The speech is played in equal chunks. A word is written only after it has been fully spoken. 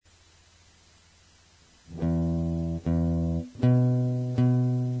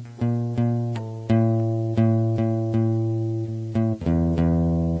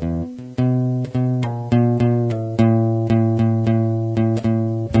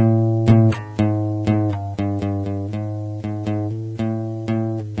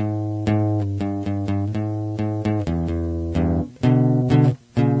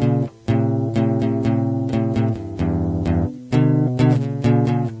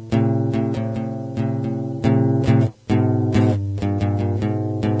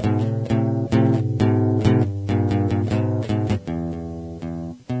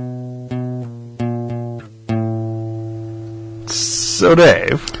So,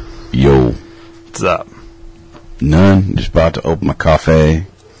 Dave. Yo. What's up? None. Just about to open my coffee.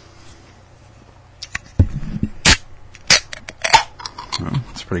 Oh,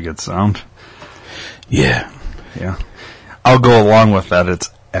 that's a pretty good sound. Yeah. Yeah. I'll go along with that. It's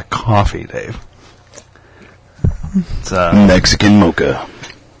a coffee, Dave. It's Mexican mocha.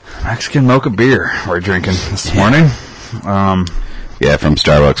 Mexican mocha beer we're drinking this morning. Yeah, from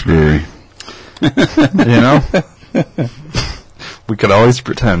Starbucks Brewery. You know? We could always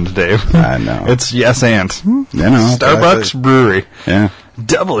pretend, Dave. I know. It's yes and. You know, Starbucks Brewery. Yeah.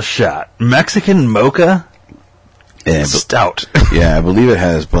 Double shot. Mexican mocha Yeah, stout. yeah, I believe it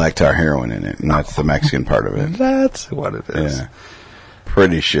has black tar heroin in it, and that's the Mexican part of it. That's what it is. Yeah.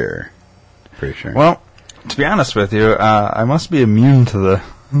 Pretty sure. Well, to be honest with you, I must be immune to the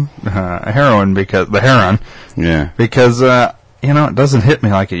heroin because Yeah. because it doesn't hit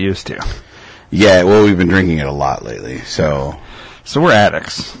me like it used to. Yeah, well, we've been drinking it a lot lately, so we're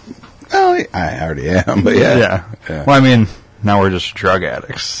addicts. well, I already am, but yeah. Well, I mean, now we're just drug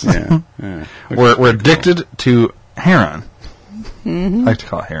addicts. Yeah. Yeah. We're addicted to heroin. Mm-hmm. I like to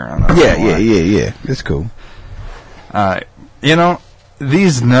call it heroin. Yeah. It's cool.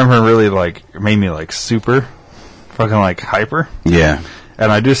 These never really made me super fucking hyper. Yeah.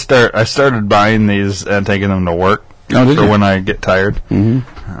 And I started buying these and taking them to work for when I get tired.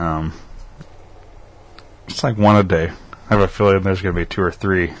 Mm-hmm. It's like one a day. I have a feeling there's going to be 2 or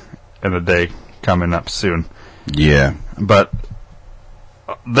 3 in a day coming up soon. Yeah. But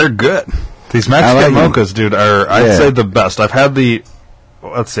they're good. These Mexican mochas, dude, are, I'd say, the best. I've had the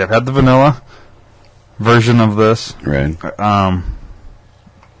vanilla version of this. Right.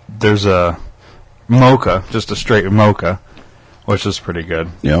 There's a mocha, just a straight mocha, which is pretty good.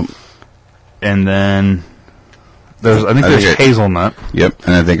 Yep. And then there's hazelnut. Yep.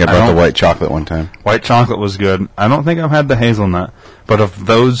 And I think I brought the white chocolate one time. White chocolate was good. I don't think I've had the hazelnut, but of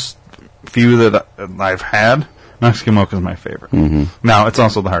those few that I've had, Mexican mocha is my favorite. Mm-hmm. Now, it's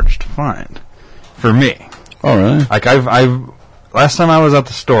also the hardest to find for me. Oh, really? I've last time I was at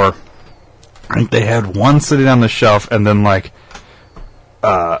the store, I think they had one sitting on the shelf, and then 100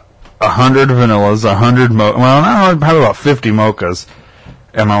 vanillas, 100 probably about 50 mochas,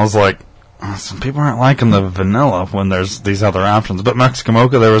 and I was like, some people aren't liking the vanilla when there's these other options. But Mexican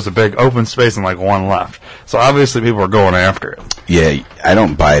mocha, there was a big open space and one left. So obviously people are going after it. Yeah, I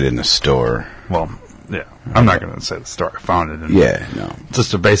don't buy it in the store. Well, yeah. I'm not going to say the store I found it in. Yeah, no.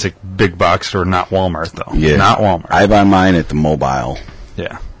 Just a basic big box store, not Walmart, though. Yeah. Not Walmart. I buy mine at the Mobile.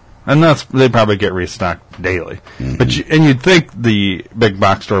 Yeah. And they probably get restocked daily. Mm-hmm. But you'd think the big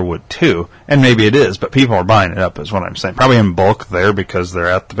box store would too, and maybe it is, but people are buying it up, is what I'm saying. Probably in bulk there because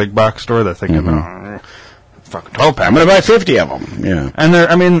they're at the big box store. They're thinking, fucking 12-pack. I'm going to buy 50 of them. Yeah.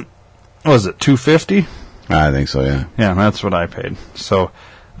 And what was it, $2.50? I think so, yeah. Yeah, that's what I paid. So,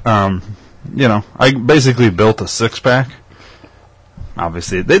 I basically built a 6-pack.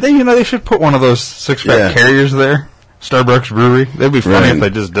 Obviously, they should put one of those 6-pack carriers there. Starbucks Brewery. They'd be funny if they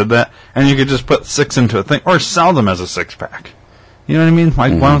just did that. And you could just put 6 into a thing, or sell them as a 6-pack. You know what I mean? Why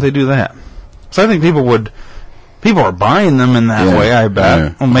don't they do that? So I think people are buying them in that way, I bet.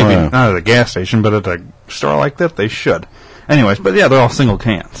 Yeah. Well, maybe not at a gas station, but at a store like that, they should. Anyways, but yeah, they're all single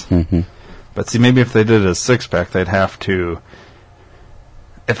cans. Mm-hmm. But see, maybe if they did a 6-pack, they'd have to,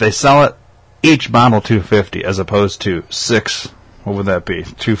 if they sell it, each bottle $2.50 as opposed to 6, what would that be?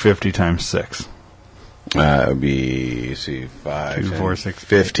 $2.50 times 6. It would be, 5, 2, 4, 6,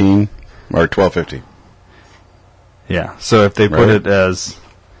 15, or $12.50. Yeah, so if they put it as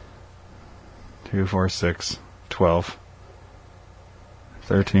 2, 4, 6, 12,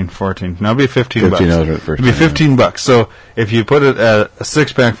 13, 14, now it'd be $15. It'd be $15. So if you put it at a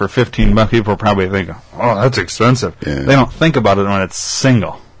 6-pack for $15, people probably think, oh, that's expensive. Yeah. They don't think about it when it's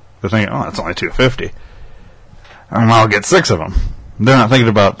single. They're thinking, oh, it's only $2.50. I'll get 6 of them. They're not thinking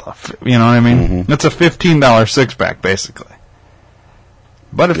about, you know what I mean? Mm-hmm. It's a $15 6-pack, basically.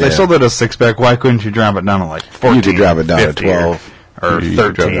 But if they sold it as a 6-pack, why couldn't you drop it down to 14? You could drop it down to 12. Or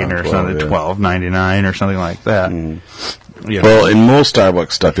 13 or something, $12.99 or something like that. Mm. Well, in most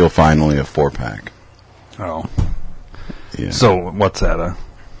Starbucks stuff, you'll find only a 4-pack. Oh. Yeah. So what's that,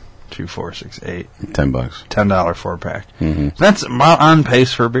 2, 4, 6, 8? $10. $10 4-pack. Mm-hmm. That's on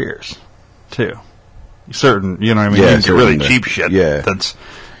pace for beers, too. Certain, you know what I mean? Yeah, you can get really cheap shit. Yeah. That's,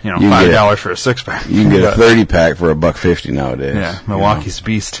 $5 for a 6-pack. You can get a 30-pack for $1.50 nowadays. Yeah, Milwaukee's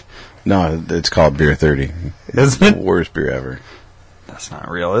Beast. No, it's called Beer 30. Is it? The worst beer ever. That's not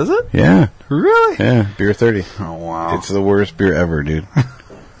real, is it? Yeah. Really? Yeah, Beer 30. Oh, wow. It's the worst beer ever, dude.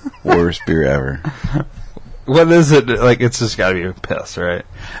 Worst beer ever. What is it? It's just got to be piss, right?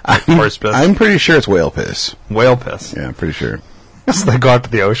 Horse piss? I'm pretty sure it's whale piss. Whale piss? Yeah, I'm pretty sure. So they go out to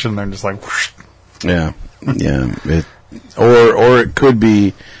the ocean and they're just like, whoosh. Yeah. Or it could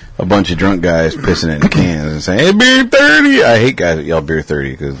be a bunch of drunk guys pissing it in cans and saying, "Hey, beer 30." I hate guys that yell beer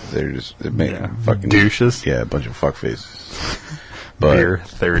 30 because they're just fucking douches. Yeah, a bunch of fuckfaces. But, beer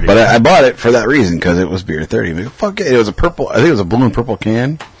 30. But I bought it for that reason because it was beer 30. I mean, fuck it. It was a purple. I think it was a blue and purple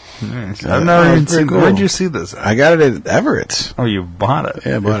can. Nice. I've never even seen. Cool. Where'd you see this? I got it at Everett's. Oh, you bought it?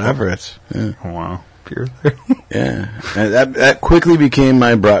 Yeah, I bought it at Everett's. Yeah. Wow, beer 30. Yeah, and that quickly became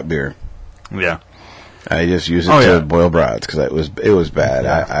my brat beer. Yeah. I just use it to boil brats because it was bad.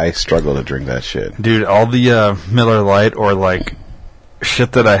 Yeah. I struggle to drink that shit, dude. All the Miller Lite or like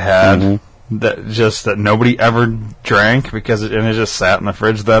shit that I had that nobody ever drank because it just sat in the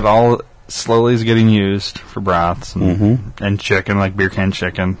fridge. That all slowly is getting used for brats and chicken, like beer can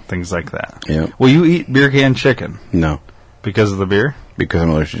chicken, things like that. Yeah. Will you eat beer can chicken? No, because of the beer. Because I'm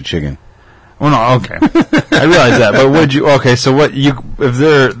allergic to chicken. Well, no, okay. I realize that, but would you? Okay, so what you? If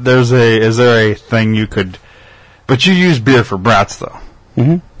is there a thing you could? But you use beer for brats, though.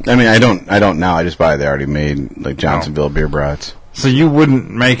 Mm-hmm. I mean, I don't now. I just buy they already made like Johnsonville beer brats. So you wouldn't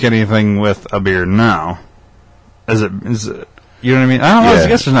make anything with a beer now? Is it? You know what I mean? I don't know. I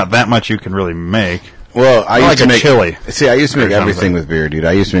guess there's not that much you can really make. Well, I used to make chili. See, I used to make everything with beer, dude.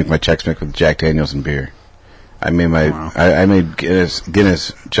 I used to make my Chex Mix with Jack Daniels and beer. I made I made Guinness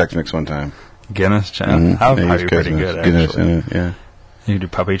Chex Mix one time. Guinness chow? That would probably be pretty good, Guinness, actually. Yeah. You do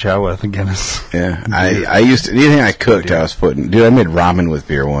puppy chow with Guinness? Yeah. I used to, anything I cooked, I was putting, dude, I made ramen with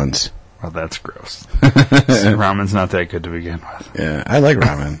beer once. Well, that's gross. Ramen's not that good to begin with. Yeah, I like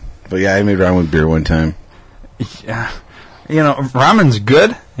ramen. But yeah, I made ramen with beer one time. Yeah. You know, ramen's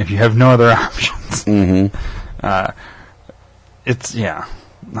good if you have no other options. Mm-hmm. I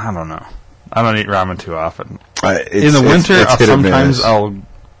don't know. I don't eat ramen too often. In the winter,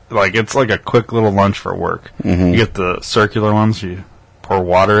 it's like a quick little lunch for work. Mm-hmm. You get the circular ones, you pour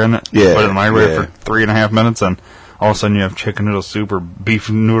water in it, put it in the microwave for 3.5 minutes, and all of a sudden you have chicken noodle soup or beef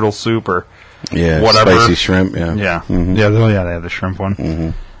noodle soup or whatever. Spicy shrimp, Yeah. Mm-hmm. Yeah, they have the shrimp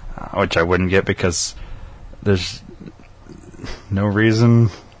one, which I wouldn't get because there's no reason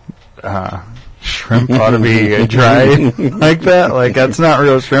shrimp ought to be dried like that. Like, that's not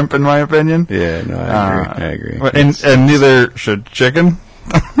real shrimp, in my opinion. Yeah, no, I agree. And neither should chicken.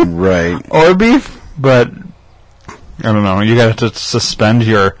 Right. Or beef, but I don't know. You got to suspend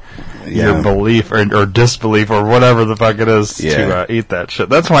your belief or disbelief or whatever the fuck it is to eat that shit.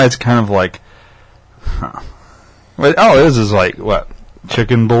 That's why it's kind of like, all it is like, what,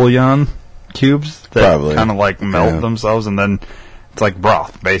 chicken bouillon cubes that kind of like melt themselves, and then it's like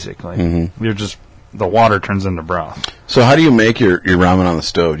broth, basically. Mm-hmm. The water turns into broth. So how do you make your ramen on the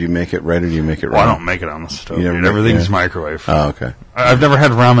stove? Do you make it right or do you make it raw? Well, I don't make it on the stove. Everything's microwave. Oh, okay. I've never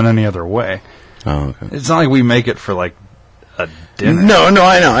had ramen any other way. Oh, okay. It's not like we make it for, like, a dinner. No,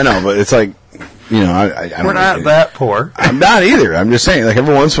 I know, but it's like, I don't We're not that poor. I'm not either. I'm just saying, like,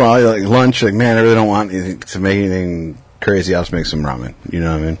 every once in a while, like, lunch, like, man, I really don't want anything to make anything crazy. I'll just make some ramen. You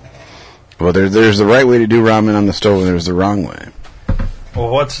know what I mean? Well, there's the right way to do ramen on the stove, and there's the wrong way. Well,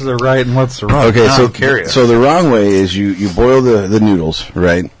 what's the right and what's the wrong? Okay, so the wrong way is you boil the noodles,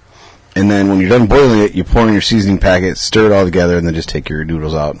 right? And then when you're done boiling it, you pour in your seasoning packet, stir it all together, and then just take your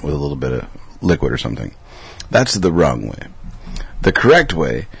noodles out with a little bit of liquid or something. That's the wrong way. The correct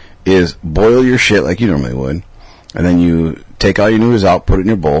way is boil your shit like you normally would, and then you take all your noodles out, put it in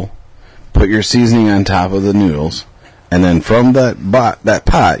your bowl, put your seasoning on top of the noodles, and then from that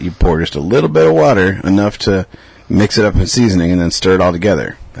pot, you pour just a little bit of water, enough to mix it up in seasoning, and then stir it all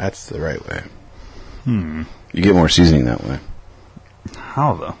together. That's the right way. You get more seasoning that way.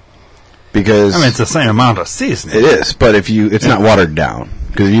 How, though? Because it's the same amount of seasoning. It is, but it's not watered down.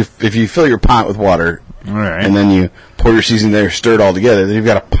 Because if you fill your pot with water, and then you pour your seasoning there, stir it all together, then you've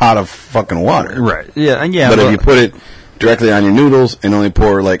got a pot of fucking water. Right. Yeah. But if you put it directly on your noodles and only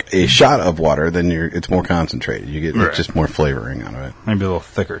pour like a shot of water, then it's more concentrated. You get it's just more flavoring out of it. Maybe a little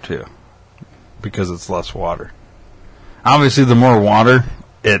thicker too, because it's less water. Obviously, the more water,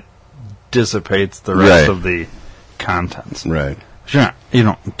 it dissipates the rest of the contents. Right. You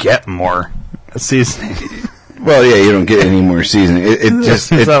don't get more seasoning. Well, yeah, you don't get any more seasoning.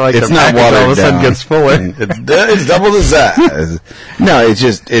 It's not like it's not watered all of a sudden gets fuller. It's double the size. No,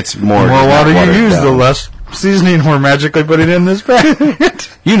 it's more. The more water you use, the less seasoning we're magically putting in this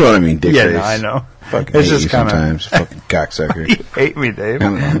packet. You know what I mean, Dick? Yeah, no, I know. Fucking it's just kind of sometimes, fucking cocksucker. You hate me, Dave. I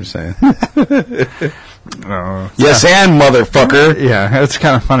don't know what I'm saying. Yes, and motherfucker. Yeah, it's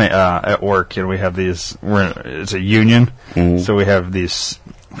kind of funny. At work, we have these. It's a union, so we have these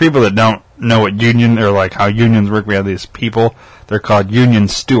people that don't know what union or like how unions work. We have these people. They're called union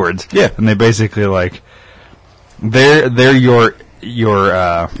stewards. Yeah, and they basically like they're your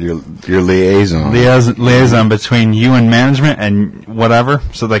your liaison between you and management and whatever.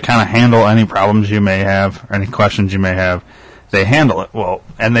 So they kind of handle any problems you may have, or any questions you may have. They handle it well,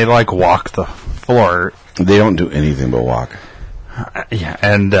 and they like walk the floor. They don't do anything but walk. Yeah,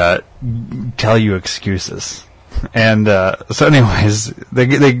 and tell you excuses. And so anyways,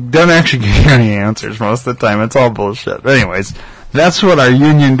 they don't actually give you any answers most of the time. It's all bullshit. But anyways, that's what our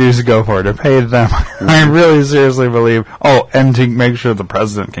union dues go for, to pay them. I really seriously believe. Oh, and to make sure the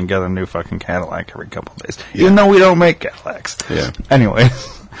president can get a new fucking Cadillac every couple of days. Yeah. Even though we don't make Cadillacs. Yeah. Anyway,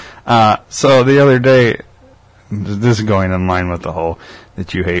 so the other day, this is going in line with the whole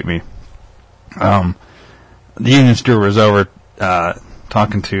that you hate me. The union steward was over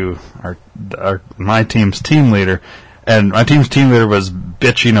talking to my team's team leader, and my team's team leader was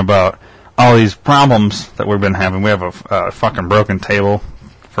bitching about all these problems that we've been having. We have a fucking broken table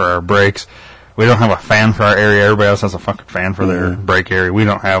for our brakes. We don't have a fan for our area. Everybody else has a fucking fan for their brake area. We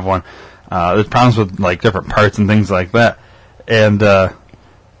don't have one. There's problems with like different parts and things like that. And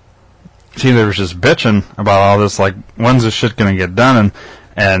team leader was just bitching about all this, like, when's this shit gonna get done?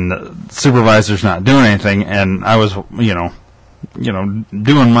 And the supervisor's not doing anything. And I was, you know,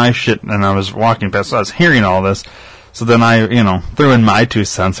 doing my shit, and I was walking past, so I was hearing all this. So then I, threw in my 2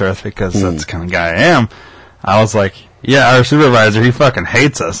 cents worth, because that's the kind of guy I am. I was like, yeah, our supervisor, he fucking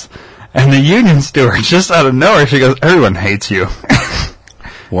hates us. And the union steward, just out of nowhere, she goes, everyone hates you.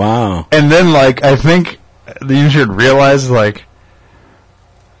 Wow. And then, like, I think the union steward realized, like,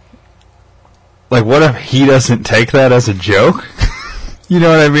 what if he doesn't take that as a joke? You know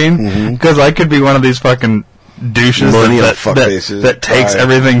what I mean? Because I could be one of these fucking douches that takes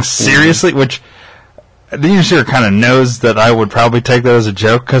everything seriously, which the union steward kind of knows that I would probably take that as a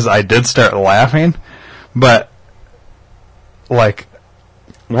joke, because I did start laughing. But, like,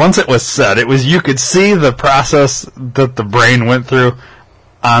 once it was said, you could see the process that the brain went through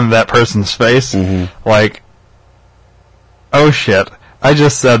on that person's face. Like, oh shit, I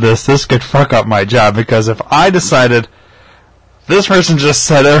just said this could fuck up my job, because if I decided this person just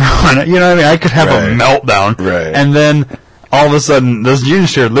said everyone, you know what I mean, I could have a meltdown. Right. And then all of a sudden this union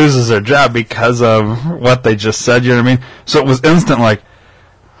steward loses their job because of what they just said, you know what I mean? So it was instant, like,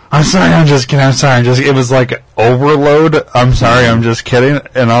 I'm sorry, I'm just kidding, it was like overload, I'm sorry, I'm just kidding.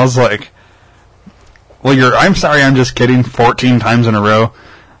 And I was like, well, I'm sorry, I'm just kidding 14 times in a row.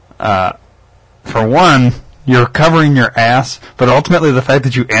 For one, you're covering your ass, but ultimately the fact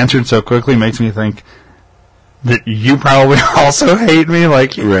that you answered so quickly makes me think that you probably also hate me,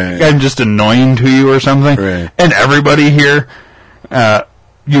 like, I'm just annoying to you or something. Right. And everybody here,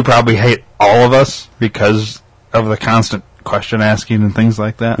 you probably hate all of us because of the constant question asking and things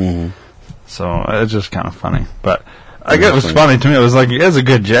like that. So it's just kind of funny. But I guess it was funny to me. It was like, it's a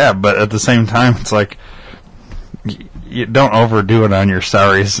good jab, but at the same time, it's like, you don't overdo it on your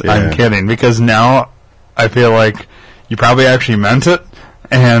sorries. Yeah. I'm kidding, because now I feel like you probably actually meant it.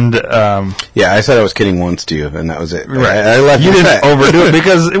 And yeah, I said I was kidding once to you, and that was it. Right. I left you didn't overdo it,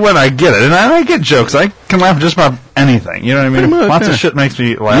 because when I get it, and I get jokes, I can laugh just about anything. You know what I mean? Lots of shit makes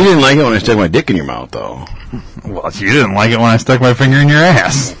me laugh. You didn't like it when I stuck my dick in your mouth, though. Well, you didn't like it when I stuck my finger in your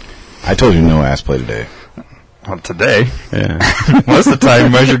ass. I told you no ass play today. Well, today? Yeah. Most of the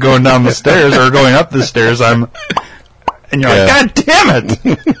time, as you're going down the stairs or going up the stairs, and you're like, God damn it!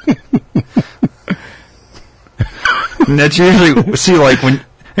 And that's usually, see, like,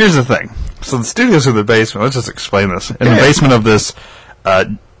 here's the thing. So the studio's in the basement. Let's just explain this. In the basement of this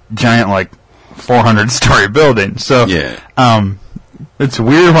giant, like, 400-story building. So, it's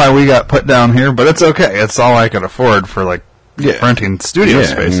weird why we got put down here, but it's okay. It's all I could afford for, like, renting studio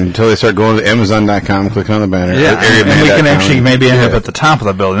space. Until they start going to Amazon.com, clicking on the banner. Yeah, and we can actually maybe end up at the top of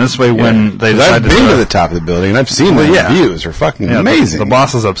the building. This way, when they decide I've been to the top of the building, and I've seen the views are fucking amazing. The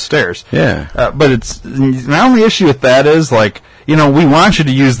boss is upstairs. Yeah. But it's, my only issue with that is, like, we want you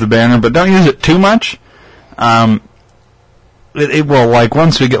to use the banner, but don't use it too much. It will, like,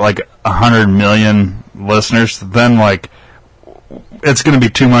 once we get, like, 100 million listeners, then, like, it's going to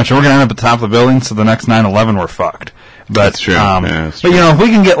be too much. And we're going to end up at the top of the building, so the next 9/11 we're fucked. But, that's true. That's true. But, if we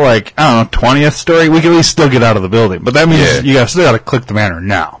can get, like, I don't know, 20th story, we can at least still get out of the building. But that means you still got to click the banner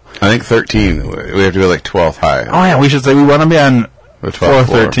now. I think 13. We have to go, like, 12th high. Oh, yeah, we should say we want to be on floor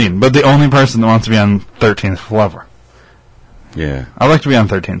 13. But the only person that wants to be on 13th floor. Yeah. I'd like to be on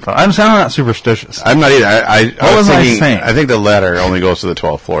 13th floor. I'm not superstitious. I'm not either. What was I saying? I think the ladder only goes to the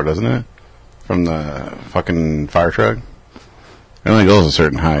 12th floor, doesn't it? From the fucking fire truck? It only goes a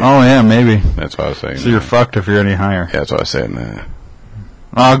certain height. Oh, yeah, maybe. That's what I was saying. So you're fucked if you're any higher. Yeah, that's what I was saying.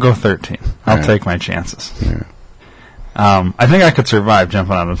 I'll go 13. I'll take my chances. Yeah. I think I could survive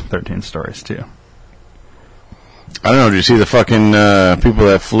jumping out of 13 stories, too. I don't know. Did you see the fucking people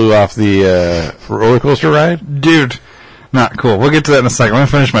that flew off the roller coaster ride? Dude, not cool. We'll get to that in a second. Let me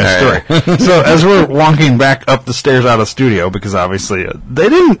finish my story. Right. So as we're walking back up the stairs out of the studio, because obviously they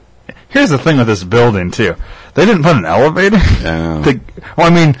didn't... Here's the thing with this building, too. They didn't put an elevator.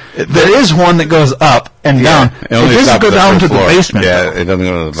 There is one that goes up and down. It doesn't go down to the basement. Yeah, it doesn't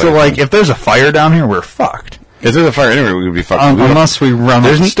go to the basement. So, like, if there's a fire down here, we're fucked. If there's a fire anywhere, we would be fucked. Unless we run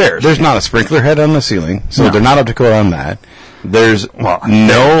up the stairs. There's not a sprinkler head on the ceiling, so they're not up to code on that. There's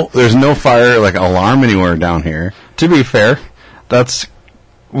no fire, like, alarm anywhere down here. To be fair,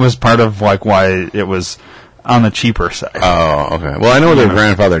 was part of, like, why it was on the cheaper side. Oh, okay. Well, I know they're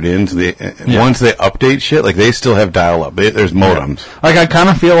grandfathered in, so once they update shit, like, they still have dial-up. There's modems. Yeah. Like, I kind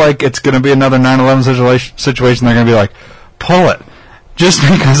of feel like it's going to be another 9/11 situation. They're going to be like, pull it. Just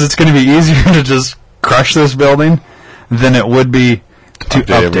because it's going to be easier to just crush this building than it would be to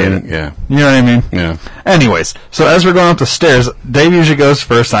update it. Yeah. You know what I mean? Yeah. Anyways, so as we're going up the stairs, Dave usually goes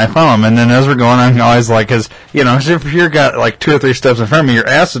first, I follow him, and then as we're going, I'm always like, because, if you've got like 2 or 3 steps in front of me, your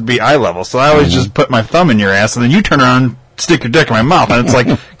ass would be eye level, so I always just put my thumb in your ass, and then you turn around and stick your dick in my mouth, and it's like,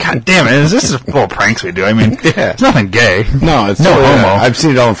 God damn it, this is little pranks we do. I mean, it's nothing gay. No, it's no homo. I've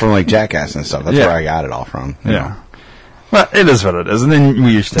seen it all from like Jackass and stuff. That's where I got it all from. Yeah. Well, it is what it is, and then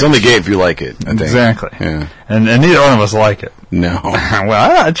we used to... It's only gay if you like it, I think. Exactly. Yeah. And neither one of us like it. No. Well, I'm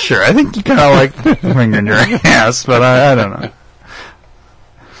not sure. I think you kind of like fingering your ass, but I don't know.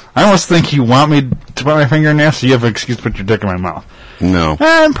 I almost think you want me to put my finger in your ass, so you have an excuse to put your dick in my mouth. No.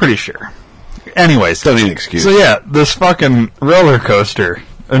 I'm pretty sure. Anyways. Don't need an excuse. So, yeah, this fucking roller coaster...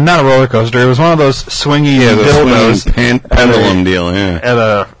 not a roller coaster. It was one of those swingy dildos. Pendulum deal, yeah. At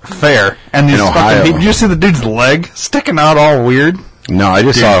a fair. And these fucking... Did you see the dude's leg sticking out all weird? No, I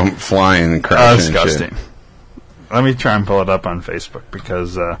just saw him flying and crashing. Disgusting. And shit. Let me try and pull it up on Facebook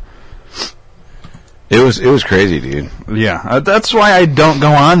because... It was crazy, dude. Yeah. That's why I don't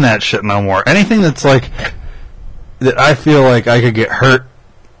go on that shit no more. Anything that's like... that I feel like I could get hurt.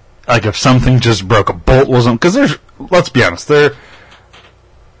 Like if something just broke, a bolt wasn't... Because there's... Let's be honest. They're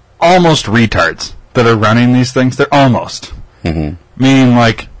almost retards that are running these things. They're almost. Mm-hmm. Meaning,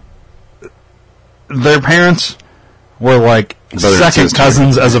 like, their parents were, like, second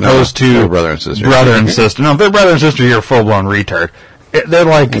cousins as opposed to brother and sister. Brother and sister. No, if they're brother and sister, you're a full-blown retard. They're,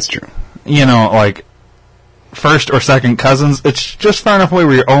 like... That's true. Like, first or second cousins. It's just far enough away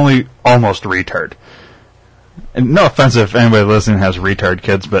where you're only almost retard. And no offense if anybody listening has retard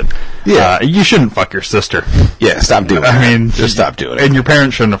kids, but you shouldn't fuck your sister. Yeah, stop doing it. I mean, just stop doing it. And your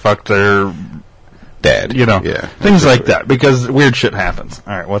parents shouldn't have fucked their dad. Things like that, because weird shit happens.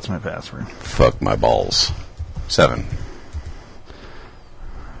 All right, what's my password? Fuck my balls. 7.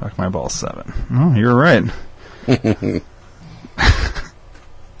 Fuck my balls 7. Oh, you're right.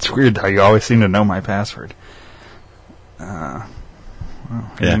 It's weird how you always seem to know my password. He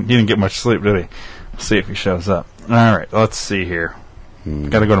didn't get much sleep, did he? See if he shows up. All right, let's see here.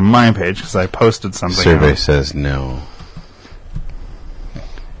 Got to go to my page because I posted something. Survey says no.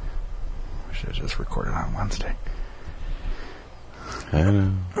 I should have just recorded on Wednesday. I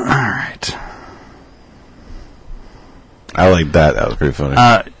know. All right. I like that. That was pretty funny.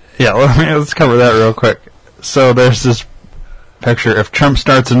 Let's cover that real quick. So there's this picture. If Trump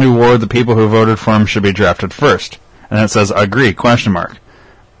starts a new war, the people who voted for him should be drafted first. And it says, agree, ?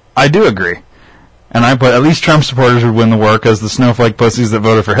 I do agree. And I put, at least Trump supporters would win the war because the snowflake pussies that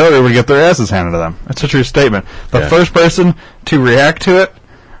voted for Hillary would get their asses handed to them. It's a true statement. The first person to react to it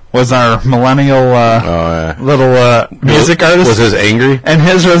was our millennial little music artist. Was his angry? And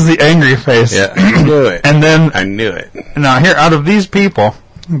his was the angry face. Yeah, I knew it. And then... I knew it. Now, here, out of these people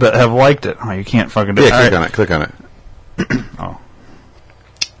that have liked it... Oh, you can't fucking do it. Yeah, click on it. Oh.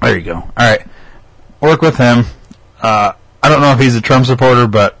 There you go. All right. Work with him. I don't know if he's a Trump supporter,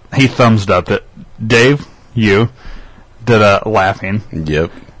 but he thumbs up it. Dave, you did a laughing.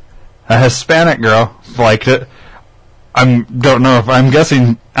 Yep. A Hispanic girl liked it. I'm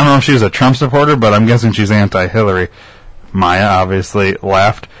guessing, I don't know if she's a Trump supporter, but I'm guessing she's anti-Hillary. Maya obviously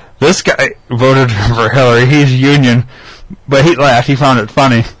laughed. This guy voted for Hillary. He's Union, but he laughed. He found it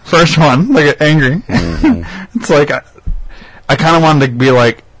funny. First one, look at angry. Mm-hmm. It's like, I kind of wanted to be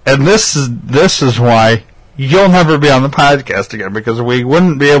like, and this is why you'll never be on the podcast again, because we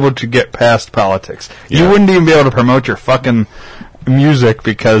wouldn't be able to get past politics. Yeah. You wouldn't even be able to promote your fucking music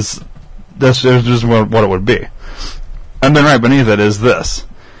because this is just what it would be. And then right beneath it is this.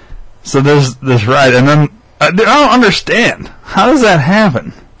 So there's this ride, and then I don't understand. How does that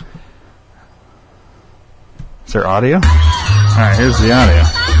happen? Is there audio? Alright, here's the audio.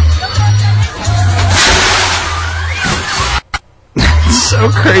 It's so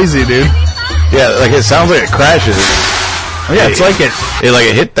crazy, dude. Yeah, like it sounds like it crashes. Yeah, it's like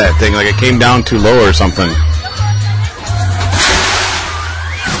it hit that thing, like it came down too low or something.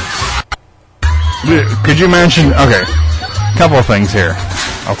 Could you mention? Okay, a couple of things here.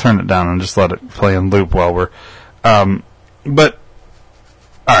 I'll turn it down and just let it play in loop while we're. But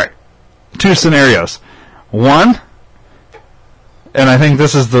all right, 2 scenarios. One, and I think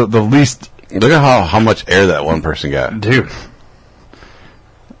this is the least. Look at how much air that one person got, dude.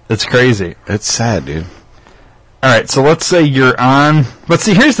 It's crazy. It's sad, dude. All right, so let's say you're on. But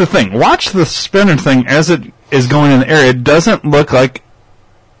see, here's the thing. Watch the spinner thing as it is going in the air. It doesn't look like.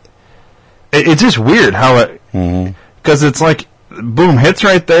 It's just weird how it. Because it's like, boom, hits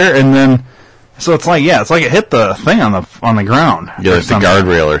right there, and then. So it's like, it's like it hit the thing on the ground. Yeah, like the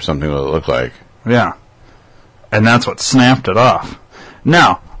guardrail or something. What it looked like. Yeah, and that's what snapped it off.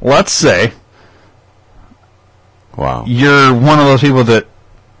 Now, let's say. Wow. You're one of those people that.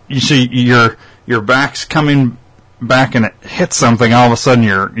 You see your back's coming back and it hits something, all of a sudden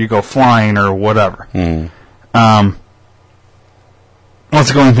you go flying or whatever.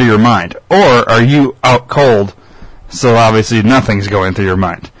 What's going through your mind? Or are you out cold, so obviously nothing's going through your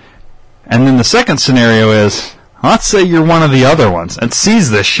mind? And then the second scenario is, let's say you're one of the other ones and sees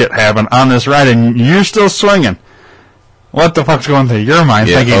this shit happen on this ride and you're still swinging. What the fuck's going through your mind?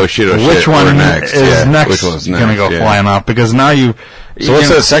 Thinking, which one is next going to go flying off? Because now you... So what's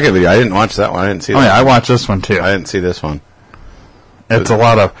the second video? I didn't watch that one. I didn't see that one. I watched this one too. I didn't see this one. It's a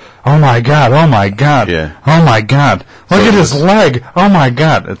lot of, oh my god, oh my god, oh my god, look at his leg, oh my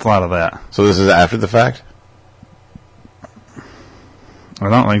god. It's a lot of that. So this is after the fact? I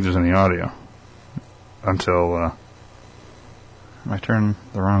don't think there's any audio. Until, I turn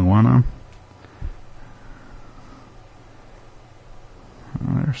the wrong one on?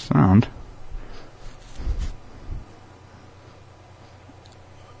 Oh, there's sound.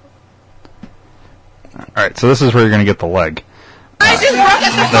 Alright, so this is where you're going to get the leg. I just work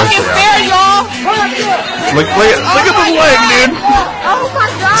at the fucking fair, y'all. Look at the leg, dude. Oh my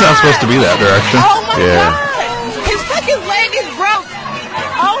god. It's not supposed to be that direction. Oh my god. His fucking leg is broke.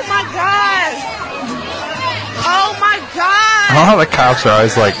 Oh my god. Oh my god. I don't know how the cops are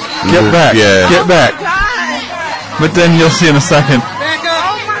always like, get back, get back. Oh my god. But then you'll see in a second. Back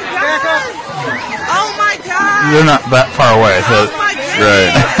up. Oh my god. Oh my god. They're not that far away. So, oh my god.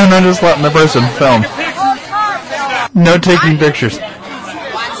 Right. And then just letting the person film. No taking pictures.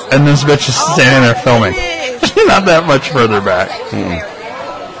 And this bitch is standing there filming. Not that much further back.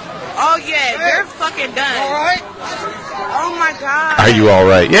 Oh yeah, they're fucking done. Alright. Oh my god. Are you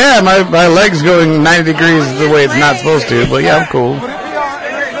alright? Yeah, my leg's going 90 degrees the way it's not supposed to, but yeah, I'm cool.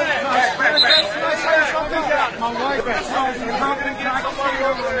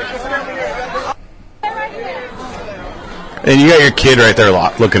 And you got your kid right there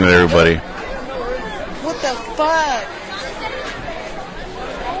looking at everybody. What the fuck?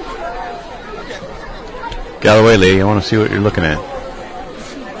 Get out of the way, lady. I want to see what you're looking at.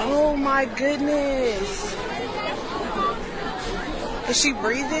 Oh my goodness. Is she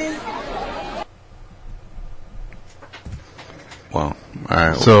breathing? Well,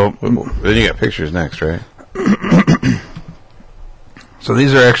 alright. So then you got pictures next, right? So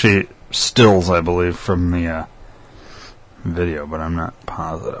these are actually stills, I believe, from the video, but I'm not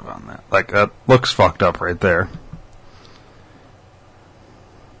positive on that. Like, that looks fucked up right there.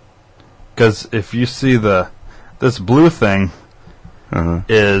 Because if you see this blue thing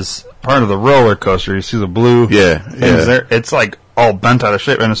is part of the roller coaster. You see the blue things there. It's like all bent out of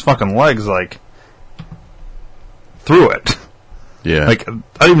shape, and his fucking legs like through it. Yeah. Like, I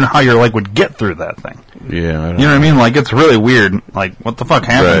don't even know how your leg would get through that thing. Yeah. I don't know what I mean? Like, it's really weird. Like, what the fuck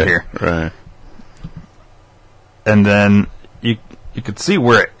happened here? Right. And then you could see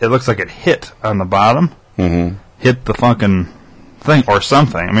where it looks like it hit on the bottom. Mm-hmm. Hit the fucking thing or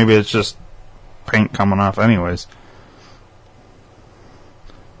something. Maybe it's just paint coming off anyways.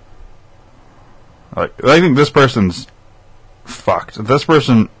 Like, I think this person's fucked. This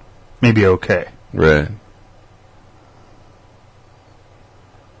person may be okay. Right.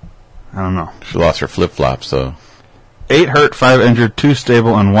 I don't know. She lost her flip-flops, though. 8 hurt, 5 injured, 2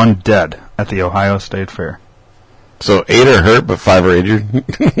 stable, and 1 dead at the Ohio State Fair. So 8 are hurt, but 5 are injured?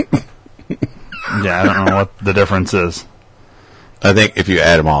 Yeah, I don't know what the difference is. I think if you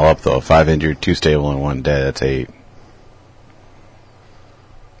add them all up, though, 5 injured, 2 stable, and 1 dead, that's 8.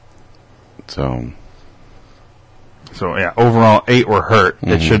 So yeah, overall 8 were hurt.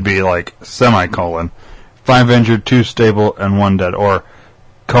 Mm-hmm. It should be like semicolon. 5 injured, 2 stable, and 1 dead. Or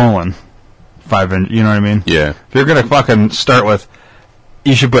colon, 5 injured. You know what I mean? Yeah. If you're going to fucking start with,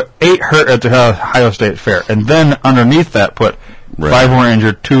 you should put 8 hurt at the Ohio State Fair. And then underneath that put Right. 5 were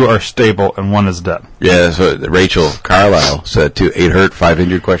injured, 2 are stable, and 1 is dead. Yeah, that's what Rachel Carlisle said too. 8 hurt, 5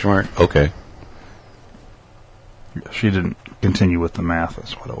 injured, question mark? Okay. She didn't continue with the math,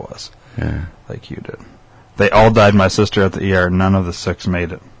 that's what it was. Yeah. Like you did. They all died, my sister at the ER. None of the 6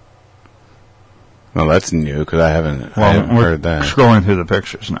 made it. Well, that's new, because I haven't heard that. Scrolling through the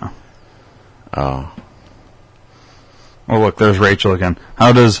pictures now. Oh. Well, look, there's Rachel again.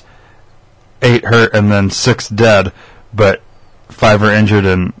 How does 8 hurt and then 6 dead, but 5 are injured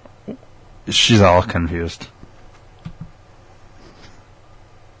and she's all confused?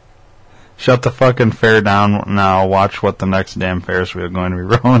 Shut the fucking fair down now. Watch what the next damn Ferris wheel going to be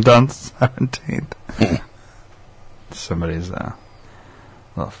rolling down 17th. Somebody's little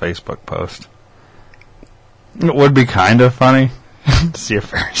Facebook post. It would be kind of funny to see a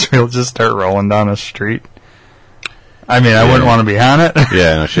Ferris wheel just start rolling down a street. I mean, I wouldn't want to be on it.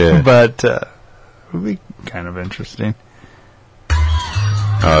 Yeah, no shit. But it would be kind of interesting.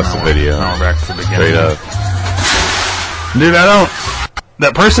 Oh, that's the video. No, back to the beginning. Straight up. Dude,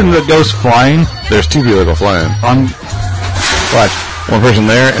 that person that goes flying. There's 2 people that go flying. Watch. 1 person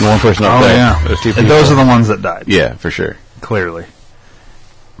there and 1 person up there. Yeah. There's 2 people. And those are the ones that died. Yeah, for sure. Clearly.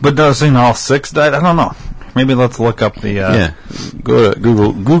 But doesn't all 6 died? I don't know. Maybe let's look up the... yeah. Go to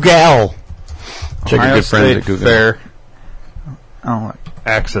Google. Check Ohio your good friends State at Google. Fair.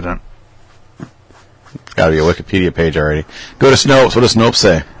 Accident. It's got to be a Wikipedia page already. Go to Snopes. What does Snopes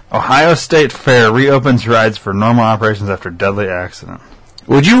say? Ohio State Fair reopens rides for normal operations after deadly accident.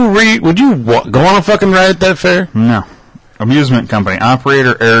 Would you go on a fucking ride at that fair? No. Amusement company.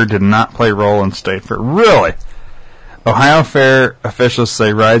 Operator error did not play role in State Fair. Really? Ohio Fair officials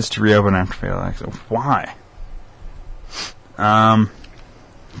say rides to reopen after fatal accident. Why?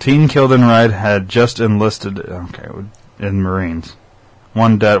 Teen killed in ride had just enlisted in Marines.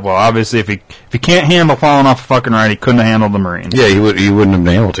 1 dead. Well, obviously, if he can't handle falling off a fucking ride, he couldn't have handled the Marines. Yeah, he wouldn't have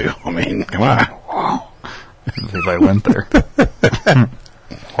been able to. I mean, come on. If I went there.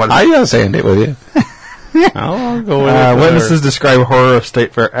 I gotta stand it with you. I'll go with witnesses describe horror of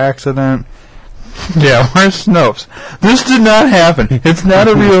State Fair accident. Yeah, where's Snopes? This did not happen. It's not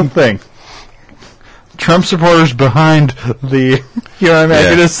a real thing. Trump supporters behind the... I'm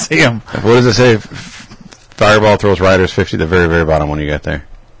happy to see them. What does it say? Fireball throws riders 50 at the very, very bottom when you get there.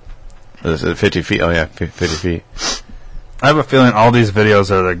 Is it 50 feet? Oh, yeah, 50 feet. I have a feeling all these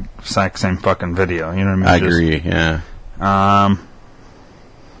videos are the exact same fucking video. You know what I mean? I agree, yeah.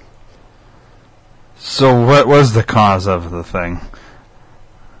 So what was the cause of the thing?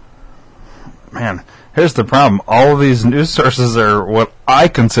 Man, here's the problem. All of these news sources are what I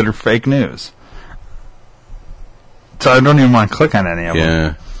consider fake news. So I don't even want to click on any of them.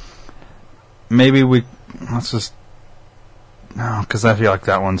 Yeah. Maybe let's just... No, because I feel like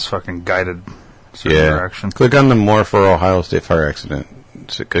that one's fucking guided certain direction. Click on the more for Ohio State fire accident.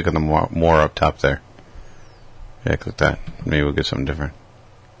 So click on the more up top there. Yeah, click that. Maybe we'll get something different.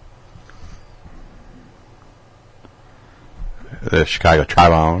 The Chicago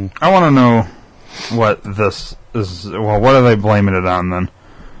Tribune. I want to know what this is. Well, what are they blaming it on then?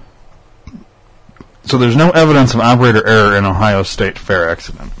 So there's no evidence of operator error in Ohio State Fair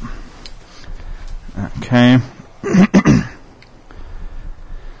accident. Okay.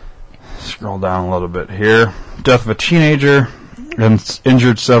 Scroll down a little bit here. Death of a teenager and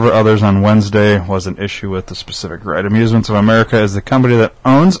injured several others on Wednesday was an issue with the specific ride. Amusements of America is the company that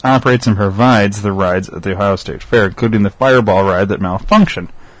owns, operates, and provides the rides at the Ohio State Fair, including the Fireball ride that malfunctioned.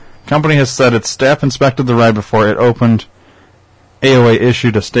 The company has said its staff inspected the ride before it opened. AOA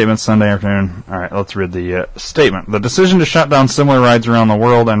issued a statement Sunday afternoon. All right, let's read the statement. The decision to shut down similar rides around the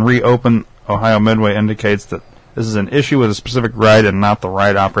world and reopen Ohio Midway indicates that this is an issue with a specific ride and not the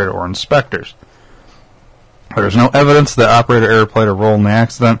ride operator or inspectors. There is no evidence that operator error played a role in the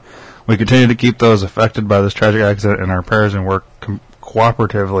accident. We continue to keep those affected by this tragic accident in our prayers and work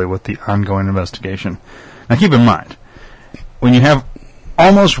cooperatively with the ongoing investigation. Now keep in mind, when you have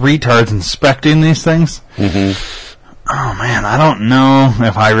almost retards inspecting these things, oh man, I don't know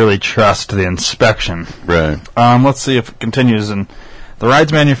if I really trust the inspection. Right. Let's see if it continues. And the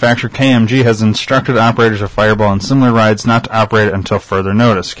ride's manufacturer, KMG, has instructed operators of Fireball and similar rides not to operate it until further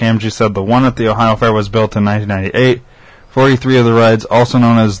notice. KMG said the one at the Ohio Fair was built in 1998. 43 of the rides, also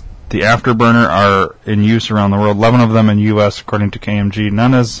known as the Afterburner, are in use around the world. 11 of them in U.S., according to KMG.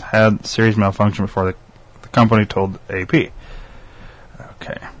 None has had serious malfunction before the company told AP.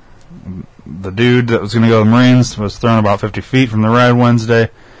 Okay. The dude that was going to go to the Marines was thrown about 50 feet from the ride Wednesday.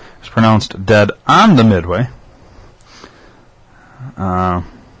 He was pronounced dead on the Midway.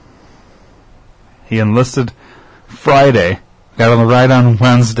 He enlisted Friday, got on the ride on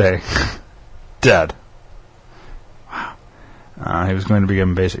Wednesday, dead. He was going to be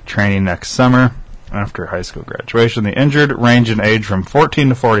given basic training next summer after high school graduation. The injured range in age from 14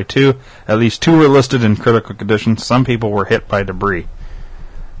 to 42. At least 2 were listed in critical condition. Some people were hit by debris.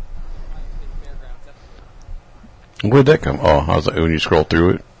 Where'd that come? Oh, I was like, when you scroll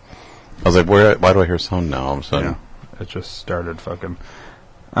through it, I was like, why do I hear sound now all of a sudden? Yeah, it just started fucking.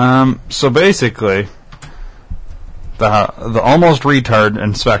 So basically, the almost retard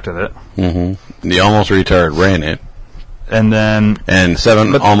inspected it. Mm-hmm. The almost retard ran it. And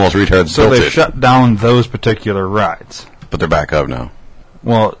 7 almost retards built it. So they shut down those particular rides. But they're back up now.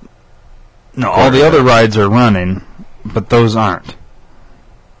 Well, no, all the other rides are running, but those aren't.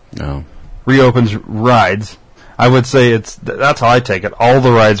 No. Reopens rides. I would say that's how I take it. All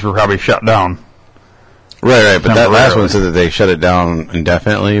the rides were probably shut down. Right, but that last one said that they shut it down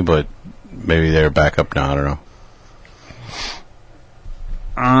indefinitely, but maybe they're back up now, I don't know.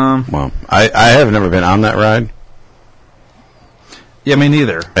 Well, I have never been on that ride. Yeah, me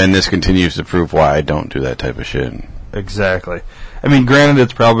neither. And this continues to prove why I don't do that type of shit. Exactly. I mean, granted,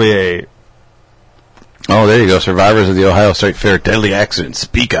 it's probably a... Oh, there you go. Survivors of the Ohio State Fair deadly accident.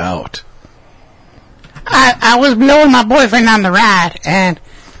 Speak out. I was blowing my boyfriend on the ride, and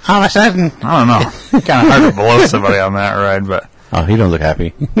all of a sudden... I don't know. Kind of hard to blow somebody on that ride, but... Oh, he don't look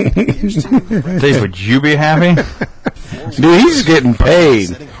happy. Dave, would you be happy? Dude, he's getting paid.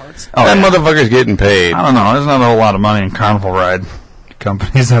 That motherfucker's getting paid. I don't know. There's not a whole lot of money in carnival ride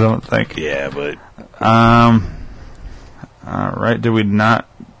companies, I don't think. Yeah, but... Alright, did we not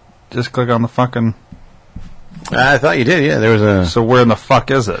just click on the fucking... I thought you did, yeah. There was a... So where in the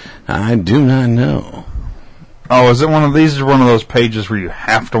fuck is it? I do not know. Oh, is it one of these? Is one of those pages where you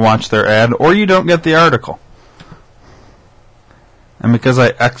have to watch their ad, or you don't get the article? And because I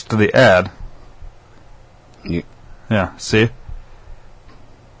X'd the ad... Yeah, see?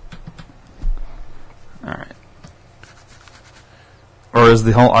 Alright. Or is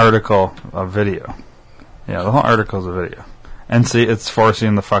the whole article a video? Yeah, the whole article's a video. And see, it's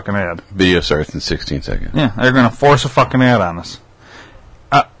forcing the fucking ad. Video starts in 16 seconds. Yeah, they're going to force a fucking ad on us.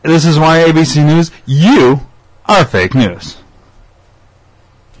 This is why ABC News, you are fake news.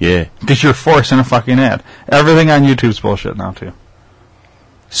 Yeah. Because you're forcing a fucking ad. Everything on YouTube's bullshit now, too.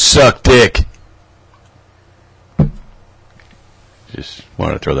 Suck dick. Just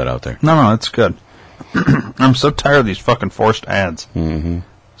wanted to throw that out there. No, it's good. I'm so tired of these fucking forced ads. Mm-hmm.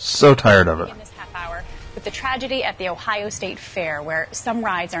 So tired of it. In this half hour, with the tragedy at the Ohio State Fair, where some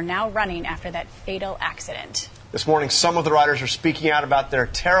rides are now running after that fatal accident. This morning, some of the riders are speaking out about their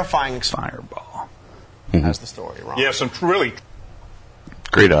terrifying Fireball. That's the story, Ron. Yeah, some really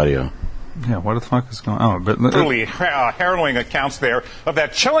great audio. Yeah, what the fuck is going on? Truly harrowing accounts there of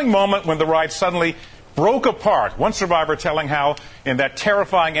that chilling moment when the ride suddenly broke apart. One survivor telling how, in that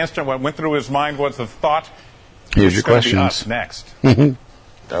terrifying instant, what went through his mind was the thought, here's your questions. Be us next. That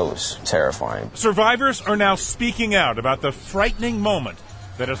was terrifying. Survivors are now speaking out about the frightening moment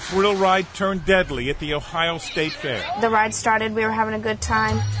that a thrill ride turned deadly at the Ohio State Fair. The ride started, we were having a good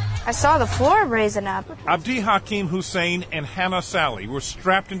time. I saw the floor raising up. Abdi Hakim Hussein and Hannah Sally were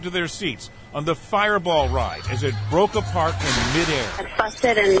strapped into their seats on the Fireball ride as it broke apart in midair. It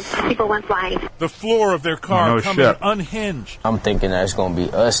busted and people went flying. The floor of their car coming unhinged. I'm thinking that it's going to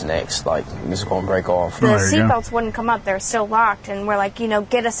be us next, like it's going to break off. The seatbelts wouldn't come up, they were still locked, and we're like,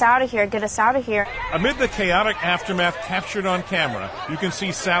 get us out of here, get us out of here. Amid the chaotic aftermath captured on camera, you can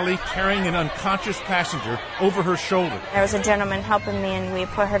see Sally carrying an unconscious passenger over her shoulder. There was a gentleman helping me, and we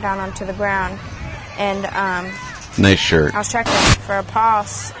put her down onto the ground, and nice shirt. I was checking for a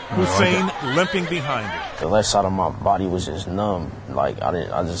pulse. Hussein limping behind her. The left side of my body was just numb. Like I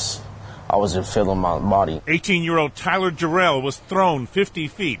wasn't feeling my body. 18-year-old Tyler Jarrell was thrown 50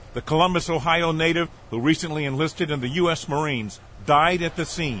 feet. The Columbus, Ohio native, who recently enlisted in the U.S. Marines, died at the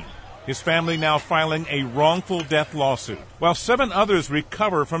scene. His family now filing a wrongful death lawsuit, while 7 others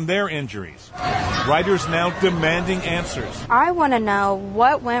recover from their injuries. Riders now demanding answers. I want to know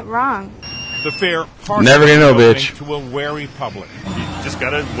what went wrong. The fair never gonna know, bitch. To a wary public. You just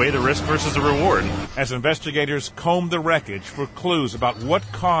gotta weigh the risk versus the reward. As investigators comb the wreckage for clues about what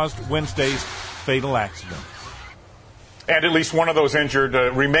caused Wednesday's fatal accident. And at least one of those injured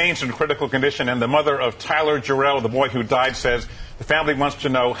remains in critical condition, and the mother of Tyler Jarrell, the boy who died, says the family wants to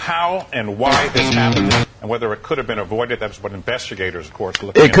know how and why this happened and whether it could have been avoided. That's what investigators, of course,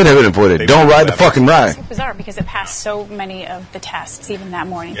 look at. It could have been avoided. Don't ride the fucking ride. It's bizarre because it passed so many of the tests, even that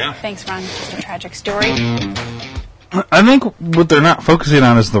morning. Yeah. Thanks, Ron. Just a tragic story. I think what they're not focusing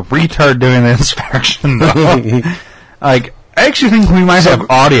on is the retard doing the inspection, though. I actually think we might have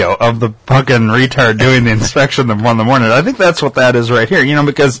audio of the fucking retard doing the inspection in the morning. I think that's what that is right here,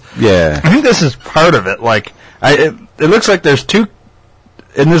 because I think this is part of it. Like, It looks like there's two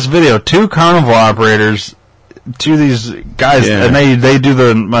in this video. Two carnival operators, two of these guys, and they do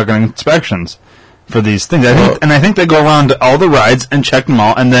the inspections for these things. I think they go around to all the rides and check them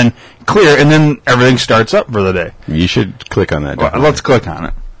all, and then clear, and then everything starts up for the day. You should click on that. Well, let's click on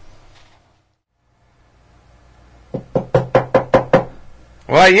it.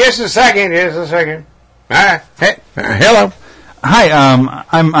 Well, just a second. Hey, hello. Hi,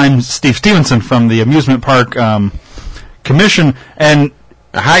 I'm Steve Stevenson from the Amusement Park Commission, and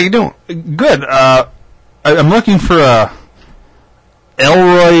how you doing? Good. I'm looking for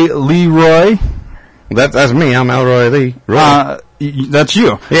Elroy Leroy. That's me. I'm Elroy Lee. Roy. That's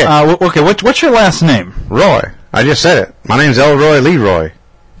you. Yeah. Okay. What's your last name? Roy. I just said it. My name's Elroy Leroy.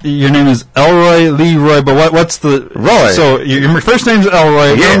 Your name is Elroy Leroy, but what's the Roy? So your first name's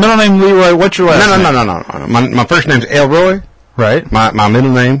Elroy. Yeah. Your middle name Leroy. What's your last name? No. My first name's Elroy. Right. My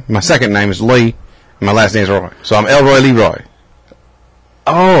middle name, my second name is Lee. And my last name is Roy. So I'm Elroy Leroy.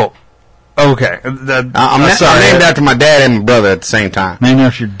 Oh. Okay. I'm named after my dad and my brother at the same time. Named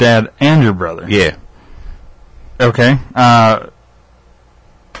after your dad and your brother. Yeah. Okay.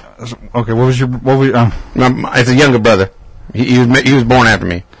 Okay. It's a younger brother. He was born after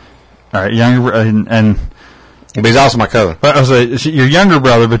me. All right, younger and but he's also my cousin. But I was your younger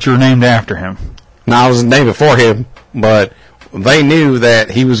brother, but you were named after him. No, I was named before him, but they knew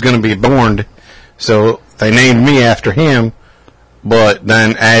that he was going to be born, so they named me after him, but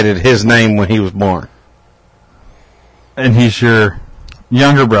then added his name when he was born. And he's your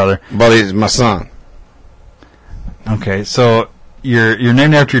younger brother, but he's my son. Okay, so you're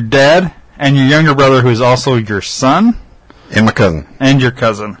named after your dad and your younger brother, who is also your son. And my cousin. And your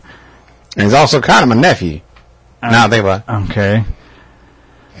cousin. And he's also kind of my nephew. Now think about it. Okay.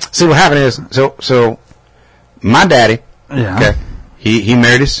 See, what happened is, so my daddy, okay, he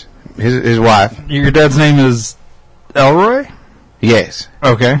married his wife. Your dad's name is Elroy? Yes.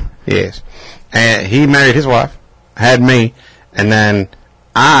 Okay. Yes. And he married his wife, had me, and then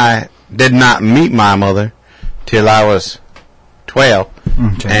I did not meet my mother till I was 12.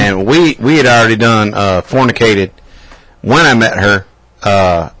 Okay. And we had already done fornicated when I met her,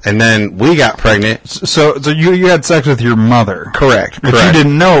 and then we got pregnant. So you had sex with your mother, correct? But you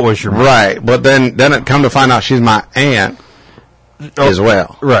didn't know it was your mother, right? But then it come to find out she's my aunt as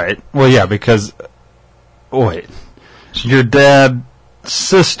well, right? Well, yeah, because wait, your dad's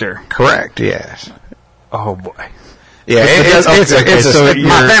sister, correct? Yes. Oh boy. Yeah,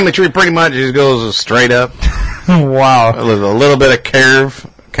 my family tree pretty much just goes straight up. Wow. A little bit of curve,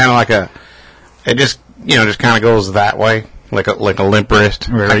 kind of like it just kind of goes that way, like a limp wrist,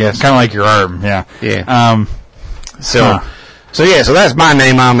 I guess. Kind of like your arm, yeah. Yeah. So that's my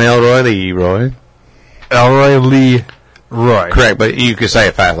name. I'm Elroy Leroy. Elroy Leroy. Correct, but you could say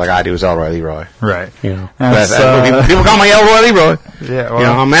it fast like I do. It's Elroy Leroy. Right. People call me Elroy Leroy. Yeah.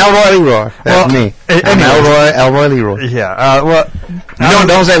 Well, I'm Elroy Leroy. That's me. I'm Elroy Leroy. Yeah.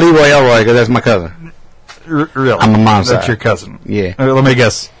 Don't say Leroy Elroy because that's my cousin. Really? I'm a mom's side. That's your cousin. Yeah. Let me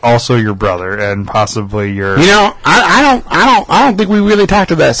guess. Also your brother and possibly your. I don't think we really talked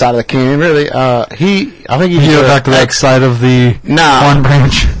to that side of the community. Really, I think you talked to that side of the one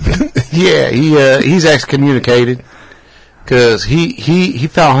branch. Yeah, he's excommunicated because he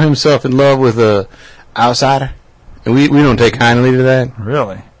found himself in love with a outsider, and we don't take kindly to that.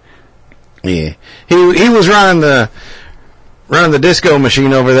 Really? Yeah. He was running the disco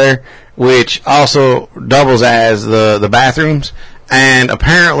machine over there, which also doubles as the bathrooms. And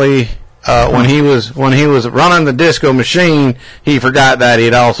apparently, when he was running the disco machine, he forgot that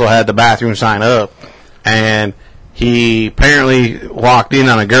he'd also had the bathroom sign up, and he apparently walked in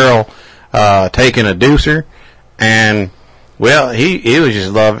on a girl taking a deucer, and well, he was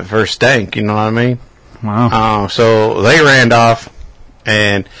just love at first stank. You know what I mean? Wow. So they ran off,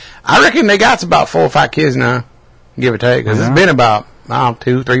 and I reckon they got about 4 or 5 kids now, give or take, because it's been about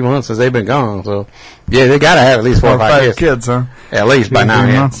 2-3 months since they've been gone. So yeah, they got to have at least 4 or 5 kids, huh? At least by now.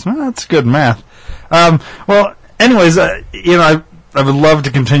 Yeah. Well, that's good math. Well, anyways, I would love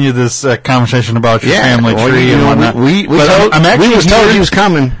to continue this conversation about your family tree and whatnot. We was told he was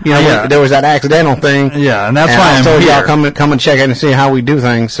coming. There was that accidental thing. Yeah, and that's why I told y'all come and check in and see how we do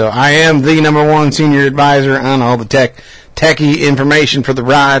things. So I am the #1 senior advisor on all the techie information for the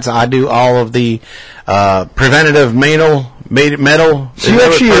rides. I do all of the preventative metal. So you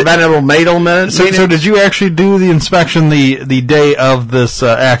actually preventable metal. So did you actually do the inspection the day of this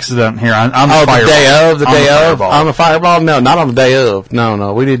accident here on the fireball? The day of on the fireball? No, not on the day of.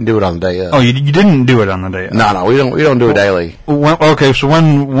 No, we didn't do it on the day of. Oh, you didn't do it on the day of? No, we don't do it daily. Okay, so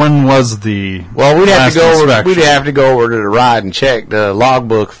when was the? Well, we'd have to go over to the ride and check the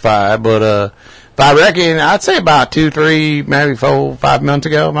logbook file, but if I reckon, I'd say about 2, 3, maybe 4, 5 months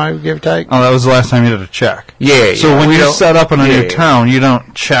ago, maybe give or take. Oh, that was the last time you did a check. Yeah. So when you set up in a new town, you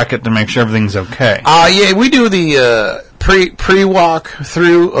don't check it to make sure everything's okay. Yeah, we do the pre-walk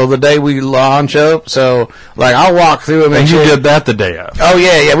through of the day we launch up. So, like, I'll walk through and make sure. And you did that the day of. Oh,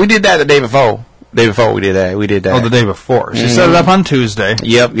 yeah, we did that the day before. Day before we did that. Oh, the day before. So you set it up on Tuesday.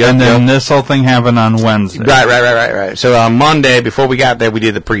 Yep. And then this whole thing happened on Wednesday. Right. So on Monday, before we got there, we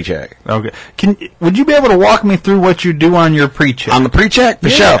did the pre-check. Okay. Would you be able to walk me through what you do on your pre-check? On the pre-check? For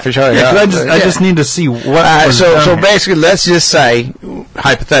sure. Yeah, I just need to see what so basically, let's just say,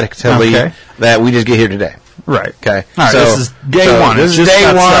 hypothetically, that we just get here today. Right. Okay. All right, so this is day one. This is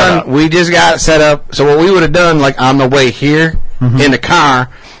day one. We just got set up. So what we would have done, like on the way here in the car,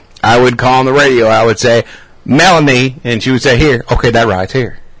 I would call on the radio. I would say, Melanie, and she would say, here. Okay, that ride's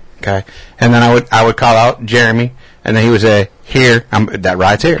here. Okay. And then I would call out Jeremy, and then he would say, here. That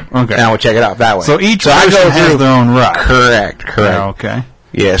ride's here. Okay. And I would check it out that way. So each person has their own ride. Correct. Yeah, okay.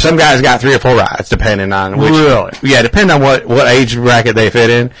 Yeah, some guys got 3 or 4 rides, depending on which. Really? Yeah, depending on what age bracket they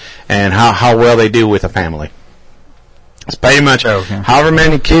fit in and how well they do with a family. It's pretty much however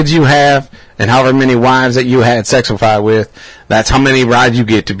many kids you have and however many wives that you had sexified with, that's how many rides you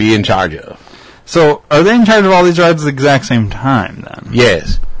get to be in charge of. So, are they in charge of all these rides at the exact same time, then?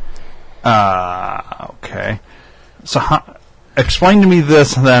 Yes. Okay. So, explain to me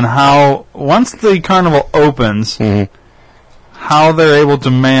this, then, how, once the carnival opens, how they're able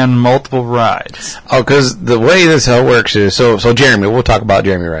to man multiple rides. Oh, because the way this all works is, so Jeremy, we'll talk about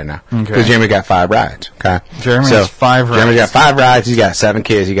Jeremy right now. Because Jeremy got 5 rides, okay? Jeremy has 5 rides. Jeremy got 5 rides, he's got 7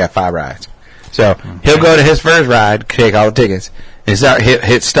 kids, he got 5 rides. So, he'll go to his first ride, take all the tickets, and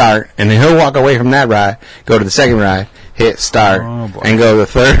hit start, and then he'll walk away from that ride, go to the second ride, hit start, and go to the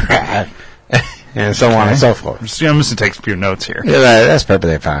third ride, and so on and so forth. I'm just going to take a few notes here. Yeah, that's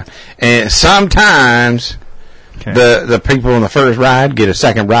perfectly fine. And sometimes the people on the first ride get a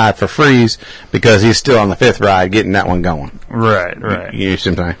second ride for free because he's still on the 5th ride getting that one going. Right. You see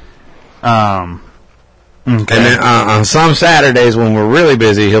what I'm saying? And then on some Saturdays when we're really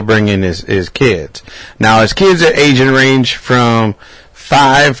busy, he'll bring in his kids. Now, his kids are age and range from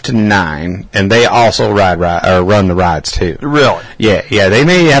 5 to 9, and they also run the rides too. Really? Yeah. They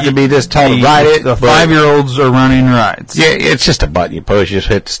may have to be this tall to ride it. The 5-year-olds are running rides. Yeah, it's just a button you push. You just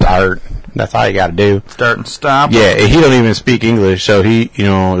hit start. That's all you got to do. Start and stop. Yeah, he don't even speak English, so the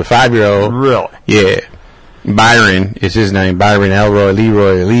 5-year-old. Really? Yeah. Byron is his name. Byron Elroy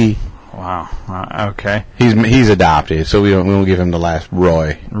Leroy Lee. Wow. Okay. He's adopted, so we won't give him the last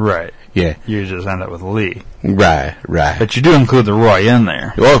Roy. Right. Yeah. You just end up with Lee. Right. But you do include the Roy in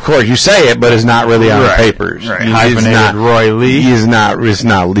there. Well, of course, you say it, but it's not really on the papers. Right. Hyphenated Roy Lee. It's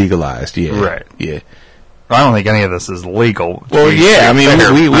not legalized. Yeah. Right. Yeah. I don't think any of this is legal. Well, yeah. I mean,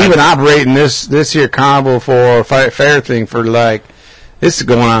 we've been operating this here carnival for fair thing for this is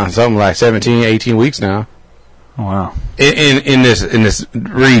going on something like 17, 18 weeks now. Wow. In this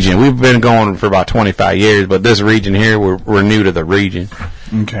region, we've been going for about 25 years, but this region here, we're new to the region.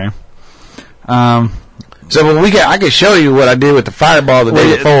 Okay. So when I can show you what I did with the Fireball the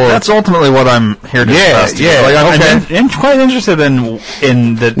day before. That's ultimately what I'm here to discuss. I'm quite interested in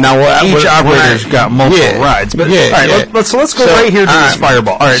that. Now, each operator's got multiple rides. But let's go right here to this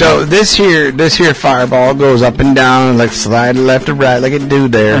Fireball. All right, so this here Fireball goes up and down, like slide left to right, like it do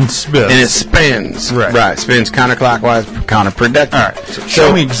there, and spins. And it spins. Right. Spins counterclockwise, counterproductive. All right. So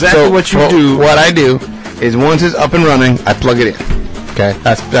show me exactly what you do. What I do is once it's up and running, I plug it in. Okay.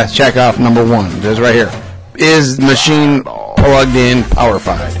 That's check off number 1. Just right here. Is machine plugged in,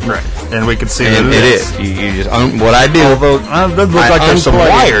 powerfied? Right, and we can see that it is. You just what I do. Although it does look like there's some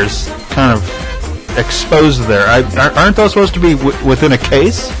wires kind of exposed there. Aren't those supposed to be within a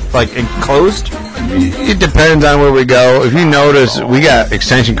case, like enclosed? It depends on where we go. If you notice, we got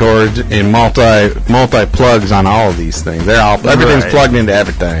extension cords and multi plugs on all of these things. Everything's plugged into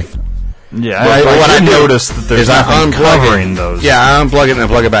everything. Yeah, I noticed that there's nothing covering those. Yeah, I unplug it and then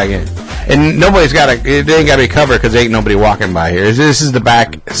plug it back in. And nobody's it ain't got to be covered because there ain't nobody walking by here. This is the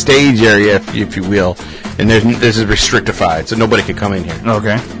back stage area, if you will, and this is restrictified, so nobody can come in here.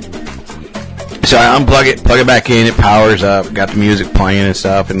 Okay. So I unplug it, plug it back in, it powers up, got the music playing and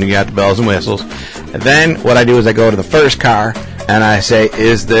stuff, and you got the bells and whistles. And then what I do is I go to the first car, and I say,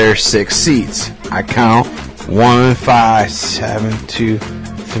 is there 6 seats? I count 1, 5, 7, 2,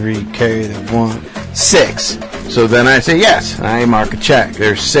 3, carry the 1, 6. So then I say yes. I mark a check.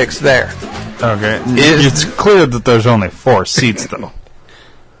 There's 6 there. Okay. It's clear that there's only 4 seats, though.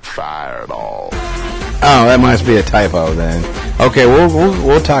 Fireball. Oh, that must be a typo then. Okay,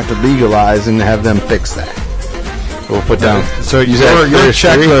 we'll talk to Legalize and have them fix that. we'll put down. So your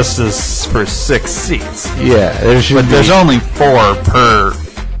checklist is for 6 seats. Yeah, there's only 4 per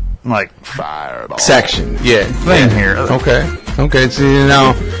section. Yeah, thing here. Okay.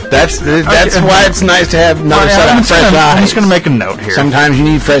 So that's why it's nice to have another set of fresh eyes. I'm just going to make a note here. Sometimes you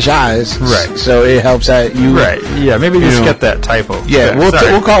need fresh eyes, right? So it helps out you, right? Yeah, maybe just get that typo. Yeah,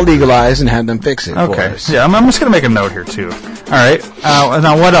 we'll call Legal Eyes and have them fix it. Okay. For us. Yeah, I'm just going to make a note here too. All right.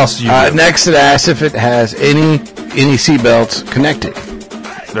 Now, what else do you do? Next, it asks if it has any seatbelts connected.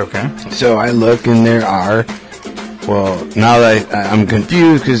 Okay. So I look, and there are. Well, now that I'm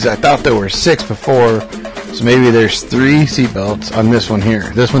confused because I thought there were 6 before, so maybe there's 3 seatbelts on this one here.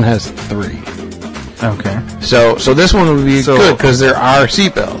 This one has 3. Okay. So this one would be good because there are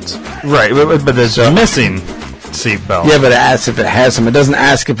seatbelts. Right, but there's missing seatbelts. Yeah, but it asks if it has some. It doesn't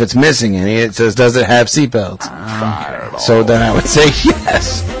ask if it's missing any. It says, does it have seatbelts? Okay. So then I would say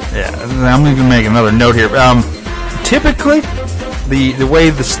yes. Yeah, I'm going to make another note here. Typically, the way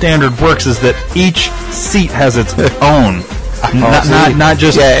the standard works is that each seat has its own, not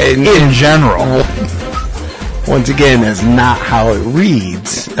just in general. Once again, that's not how it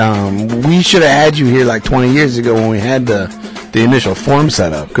reads. We should have had you here like 20 years ago when we had the initial form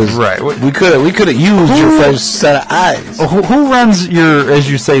set up, because we could have used your fresh set of eyes. Who runs your, as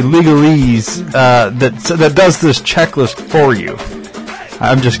you say, legalese that does this checklist for you?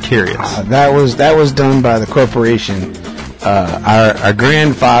 I'm just curious. That was done by the corporation. Our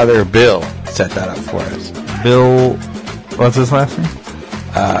grandfather Bill set that up for us. Bill, what's his last name?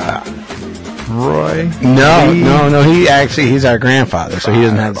 Roy? No. He's our grandfather, so he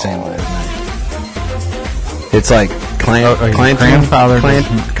doesn't have the same last name. It's like Clancy, Clanton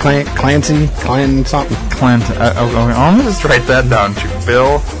something. Clanton. I'm gonna just write that down too.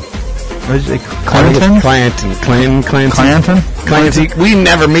 Bill. What did you say? Clanton. Clancy. We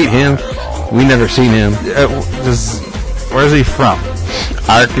never meet him. We never seen him. Where's he from?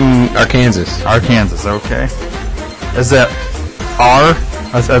 Arkansas. Okay. Is that R?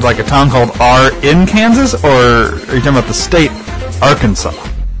 Is that like a town called R in Kansas, or are you talking about the state Arkansas?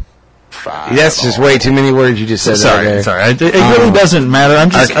 That's just way too many words you just said. Sorry. It really doesn't matter.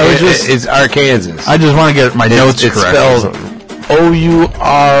 It's Arkansas. I just want to get my notes correct. It's spelled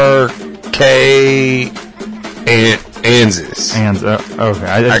O-U-R-K Kansas.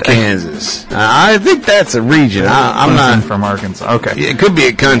 Okay. Arkansas. I think that's a region. I'm not from Arkansas. Okay. It could be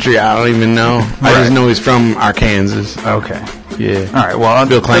a country. I don't even know. I just know he's from Arkansas. Okay. Yeah. All right. Well,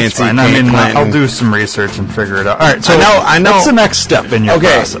 Bill Clancy. I'll do some research and figure it out. All right. So I know. What's the next step in your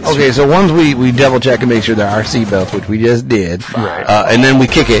process? Okay. So once we double check and make sure there are seatbelts, which we just did, right? And then we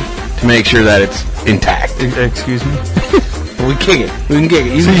kick it to make sure that it's intact. Excuse me. We kick it. We can kick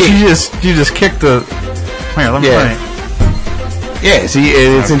it. You just kick the. Here, let me play. Yeah, see,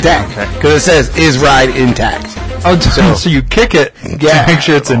 it's intact. Because it says, is ride intact. Oh, so you kick it to make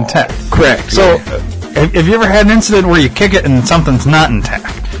sure it's intact. Correct. So, have you ever had an incident where you kick it and something's not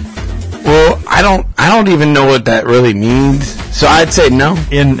intact? Well, I don't even know what that really means. So I'd say no.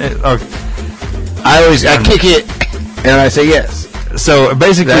 I kick it, and I say yes. So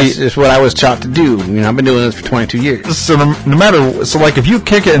basically, that's just what I was taught to do. I've been doing this for 22 years. So like if you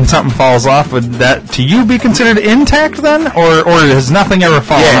kick it and something falls off, would that to you be considered intact then, or has nothing ever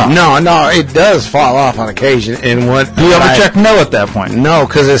fallen off? No, it does fall off on occasion. And what do you ever check no at that point? No,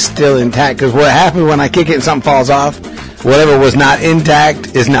 because it's still intact. Because what happens when I kick it and something falls off, whatever was not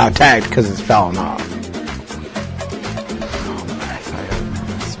intact is now tagged because it's fallen off. Oh my! I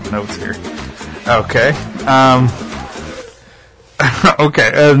got some notes here. Okay.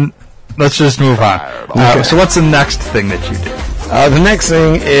 Okay, let's just move on. So what's the next thing that you do? The next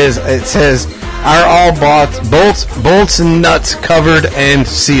thing is, it says, are all bolts and nuts covered and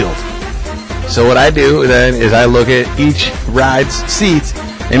sealed? So what I do then is I look at each ride's seats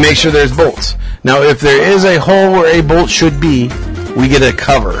and make sure there's bolts. Now, if there is a hole where a bolt should be, we get a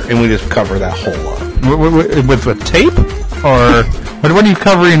cover, and we just cover that hole up. With tape? Or what are you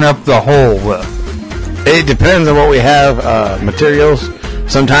covering up the hole with? It depends on what we have. Materials.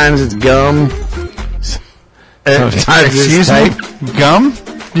 Sometimes it's gum. Sometimes it's tape. Gum?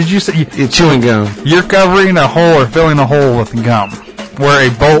 Did you say it's chewing gum? You're covering a hole or filling a hole with gum where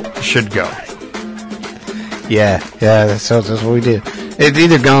a bolt should go. Yeah. That's what we do. It's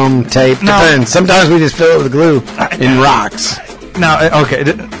either gum, tape. Depends. Sometimes we just fill it with glue and rocks. Now, okay,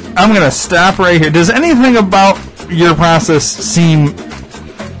 I'm going to stop right here. Does anything about your process seem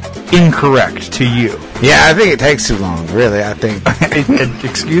incorrect to you? Yeah, I think it takes too long. Really, I think.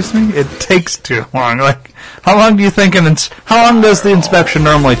 Excuse me? It takes too long. Like, how long do you think? How long does the inspection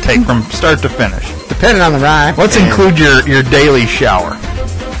normally take from start to finish? Depending on the ride. Let's include your daily shower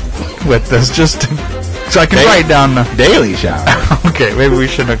with this, just So I can write down the daily shower. Okay, maybe we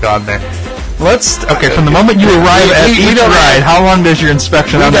shouldn't have gone there. From the moment you arrive at each ride, how long does your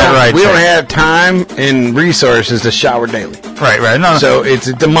inspection on that ride We take? don't have time and resources to shower daily. Right. No. So it's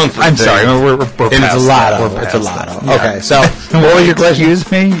the monthly. I'm thing. sorry, we're and it's a lot of. It's a lot of. Okay, so what was your question?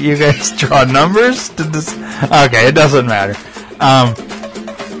 Excuse me, you guys draw numbers to this? Okay, it doesn't matter.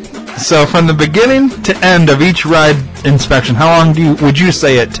 So from the beginning to end of each ride inspection, how long would you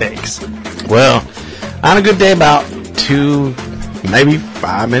say it takes? Well, on a good day, about 2, maybe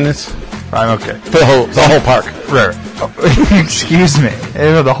 5 minutes. Okay. For the whole park. Right. Excuse me.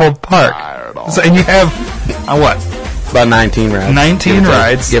 The whole park. So, and you have, what? About 19 rides. 19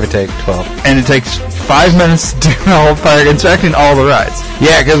 rides. Give or take 12. And it takes 5 minutes to do the whole park, inspecting all the rides.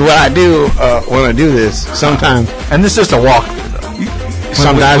 Yeah, because what I do when I do this, sometimes... And this is just a walkthrough, though.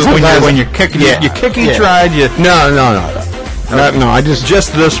 Sometimes when you're kicking, you kick each ride, you... No, I just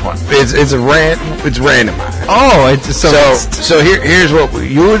this one. It's randomized. Oh, so here's what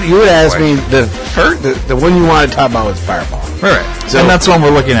you would ask me. The one you want to talk about was Fireball. Right. So, and that's the one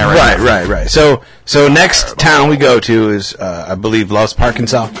we're looking at right now. Right. So next town we go to is I believe Lost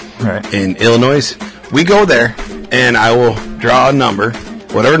Arkansas, right, in Illinois. We go there, and I will draw a number,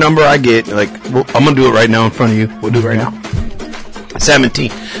 whatever number I get. Like I'm gonna do it right now in front of you. We'll do it right now. 17.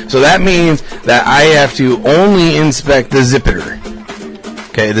 So that means that I have to only inspect the Zipiter.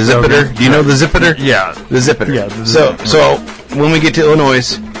 Okay, the Zipiter. Okay. Do you know the Zipiter? Yeah. The Zipiter. Yeah, So when we get to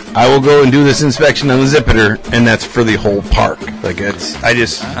Illinois, I will go and do this inspection on the Zipiter, and that's for the whole park. Like it's a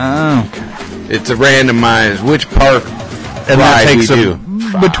randomized which park and ride that takes we do.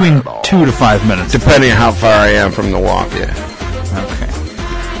 Between 2 to 5 minutes. Depending on how far I am from the walk, yeah. Okay.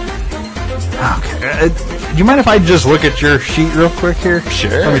 Do you mind if I just look at your sheet real quick here?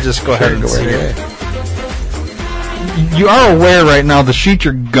 Sure. Let me just go ahead and see it. You are aware right now the sheet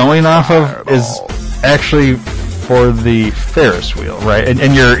you're going off of is actually for the Ferris wheel, right?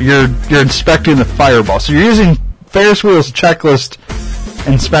 And you're inspecting the Fireball. So you're using Ferris wheel's checklist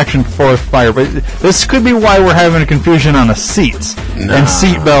inspection for Fireball. This could be why we're having a confusion on the seats and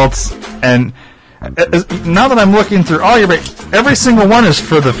seat belts. And now that I'm looking through all your, every single one is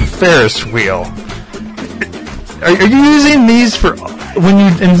for the Ferris wheel. Are you using these for when you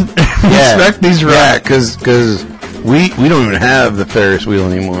inspect these rides? Yeah, because we don't even have the Ferris wheel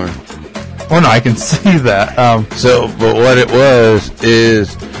anymore. Oh no, I can see that. But what it was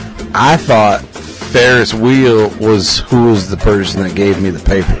is, I thought Ferris wheel was who was the person that gave me the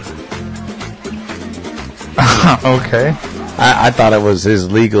paper. Okay. I thought it was his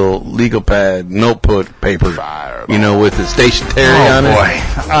legal pad notebook paper, with the stationery on it.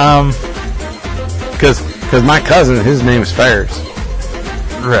 Oh boy. Because my cousin, his name is Ferris.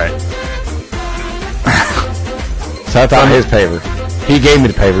 Right. So I thought his paper. He gave me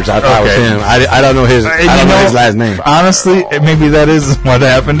the papers. I thought it was him. I don't know his. I don't know his last name. Honestly, maybe that is what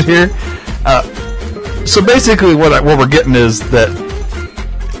happened here. So basically, what we're getting is that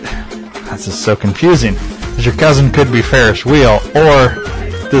this is so confusing. Because your cousin could be Ferris wheel, or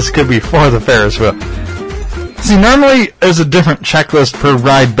this could be for the Ferris wheel. See, normally there's a different checklist per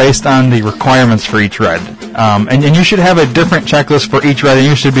ride based on the requirements for each ride. And you should have a different checklist for each ride, and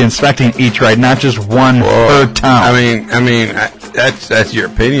you should be inspecting each ride, not just one per town. I mean, that's your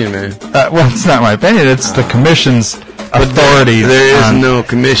opinion, man. Well, it's not my opinion. It's the commission's authority. There is no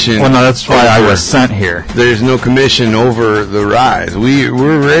commission. Well, no, that's why I was sent here. There's no commission over the rides.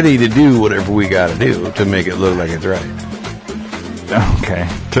 We're ready to do whatever we got to do to make it look like it's right. Okay,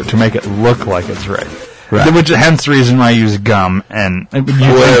 to make it look like it's right. Right. Which, hence the reason why I use gum, and you think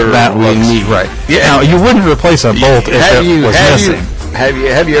Whatever that looks need. right. Yeah. Now, you wouldn't replace a bolt if it was missing. Have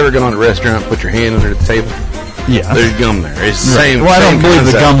you ever gone to a restaurant and put your hand under the table? Yeah. There's gum there. It's the same. Well, I don't believe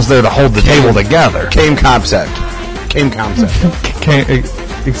concept. the gum's there to hold the table together. Same concept.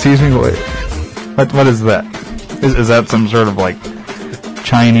 Excuse me? What is that? Is that some sort of, like,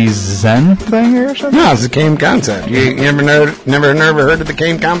 Chinese Zen thing or something? No, it's the same concept. You never heard of the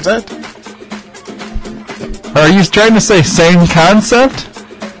same concept? Are you trying to say same concept?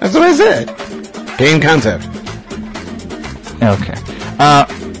 That's what I said. Game concept. Okay.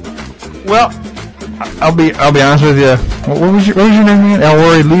 Well, I'll be honest with you. What was your name again?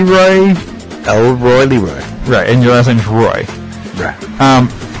 Elroy Leroy. Elroy Leroy. Right, and your last name is Roy. Right.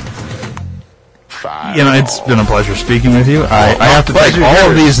 It's been a pleasure speaking with you. I have to take all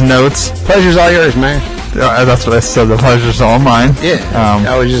of these notes. Pleasure's all yours, man. That's what I said. The pleasure's all mine. Yeah.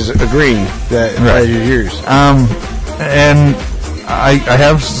 I was just agreeing that pleasure's yours. And I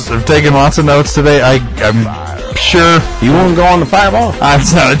have taken lots of notes today. I'm sure you want to go on the Fireball.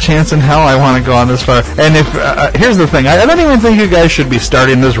 It's not a chance in hell I want to go on this far. And if here's the thing, I don't even think you guys should be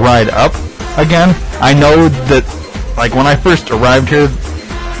starting this ride up. again. I know that, like, when I first arrived here,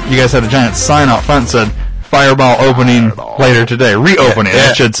 you guys had a giant sign out front that said, Fireball opening later today. Reopening,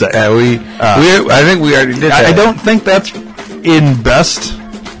 I should say. Yeah, I think we already did that. I don't think that's in best,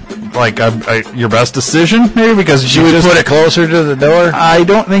 like, your best decision, maybe, because should we put it closer to the door? I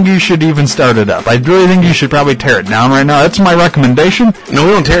don't think you should even start it up. I really think you should probably tear it down right now. That's my recommendation. No,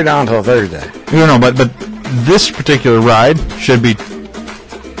 we don't tear it down until Thursday. No, but this particular ride should be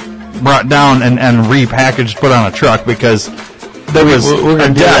brought down and repackaged, put on a truck, because there was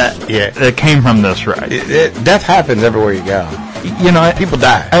a death that came from this ride. Death happens everywhere you go. You know, people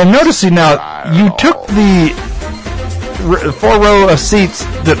die. I'm noticing now, you took the 4 row of seats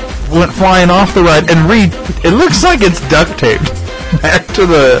that went flying off the ride and it looks like it's duct taped back to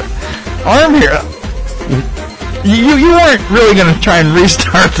the arm here. You weren't really going to try and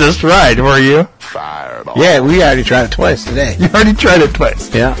restart this ride, were you? Yeah, we already tried it twice today. You already tried it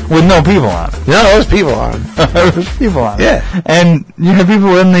twice? Yeah. With no people on it? No, there was people on it. There was people on it. Yeah. And you have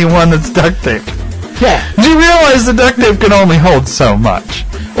people in the one that's duct taped. Yeah. Do you realize the duct tape can only hold so much?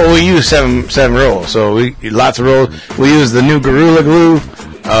 Well, we use seven rolls, so lots of rolls. We use the new Gorilla Glue,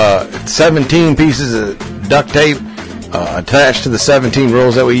 17 pieces of duct tape attached to the 17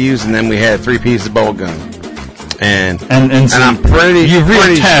 rolls that we used, and then we had 3 pieces of bubble gum. And so I'm you've pretty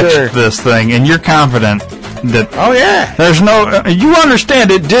reattached sure this thing, and you're confident that there's no. You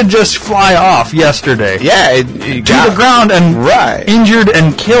understand it did just fly off yesterday. Yeah, it to the ground and injured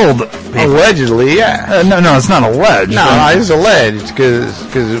and killed people. Allegedly, yeah. No, it's not alleged. No, it's alleged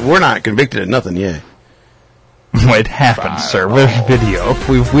because we're not convicted of nothing yet. It happened, sir. There's video.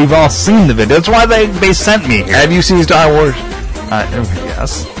 We've all seen the video. That's why they sent me here. Have you seen Star Wars?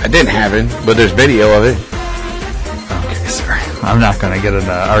 Yes. I didn't have it, but there's video of it. Okay, sir. I'm not going to get into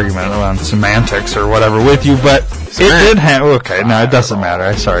an argument on semantics or whatever with you, but it did happen. Okay, no, it doesn't matter.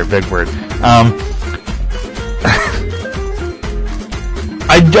 I'm sorry, big word. I'm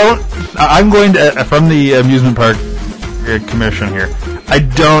going to, from the amusement park commission here, I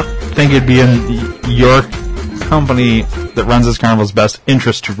don't think it'd be in your company that runs this carnival's best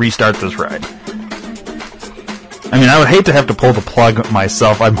interest to restart this ride. I mean, I would hate to have to pull the plug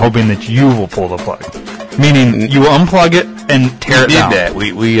myself. I'm hoping that you will pull the plug. Meaning, you unplug it and tear it down. We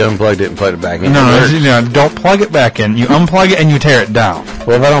did that. We unplugged it and plugged it back in. No, don't plug it back in. You unplug it and you tear it down.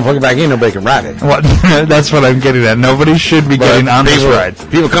 Well, if I don't plug it back in, nobody can ride it. What? That's what I'm getting at. Nobody should be getting on this ride.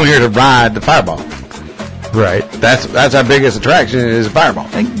 People come here to ride the Fireball. Right. That's our biggest attraction is the Fireball.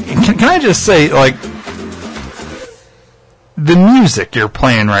 Can I just say, like, the music you're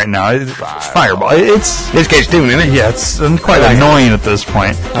playing right now is Fireball. It's catchy tune, isn't it? Yeah, it's quite annoying at this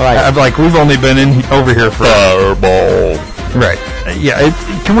point. I like we've only been over here for Fireball. Right. Yeah.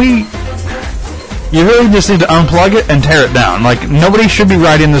 Can we? You really just need to unplug it and tear it down. Like, nobody should be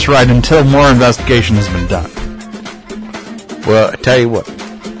riding this ride until more investigation has been done. Well, I tell you what.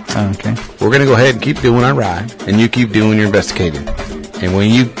 Okay. We're going to go ahead and keep doing our ride, and you keep doing your investigating. And when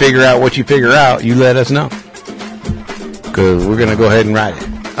you figure out what you figure out, you let us know. Because we're going to go ahead and ride it.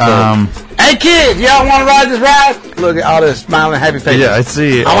 Hey, kids, y'all want to ride this ride? Look at all the smiling, happy faces. Yeah, I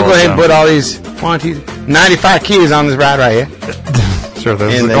see. I'm going to go ahead and put all these 95 kids on this ride right here. Sure,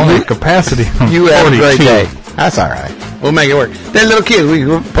 there's only a capacity of You have 42. a great day. That's all right. We'll make it work. They're little kids. We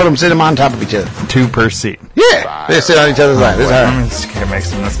sit them on top of each other. 2 per seat. Yeah. They sit on each other's lap. It's all right. Make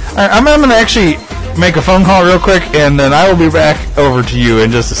some of this. All right, I'm going to actually make a phone call real quick, and then I will be back over to you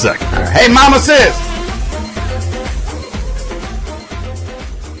in just a second. Right. Hey, Mama Sis.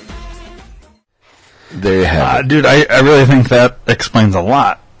 There you have it. Dude, I really think that explains a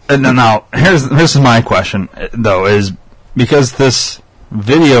lot. And now, this is my question, though, is because this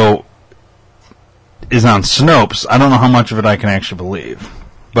video is on Snopes, I don't know how much of it I can actually believe.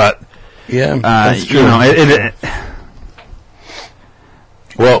 But, yeah, that's true. You know,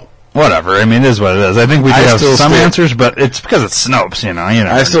 well, whatever. I mean, it is what it is. I think we do have some answers, but it's because it's Snopes, you know.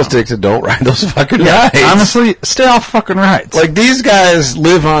 I still stick to don't ride those fucking rides. Honestly, stay off fucking rides. Like, these guys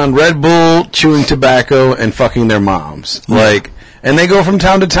live on Red Bull, chewing tobacco, and fucking their moms. Yeah. Like, and they go from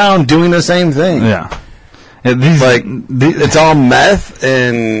town to town doing the same thing. Yeah. It's all meth,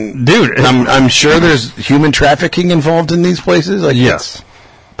 and dude, I'm sure there's human trafficking involved in these places. Like, yes,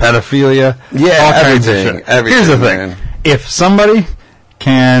 pedophilia, all kinds of shit. Here's the thing: man. If somebody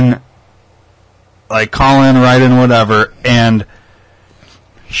can, like, call in, write in, whatever, and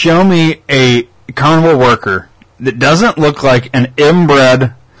show me a carnival worker that doesn't look like an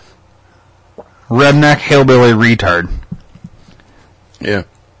inbred redneck hillbilly retard, yeah.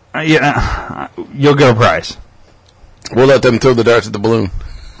 You'll get a prize. We'll let them throw the darts at the balloon.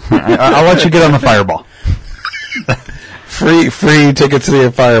 I'll let you get on the Fireball. Free tickets to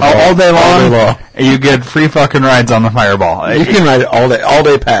the Fireball. All day long. And you get free fucking rides on the Fireball. You can ride it all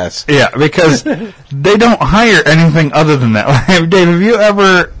day pass. Yeah, because they don't hire anything other than that. Dave, have you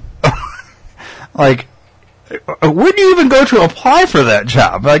ever, like, where do you even go to apply for that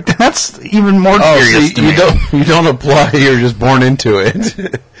job? Like, that's even more curious to me. You don't apply, you're just born into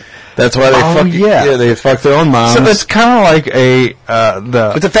it. That's why they they fuck their own moms. So it's kind of like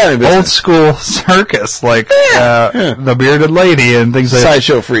it's a family business. Old school circus, like the bearded lady and things like that.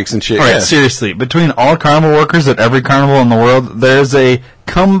 Sideshow freaks and shit. Right, seriously. Between all carnival workers at every carnival in the world, there's a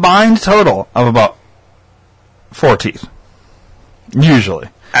combined total of about 4 teeth. Usually.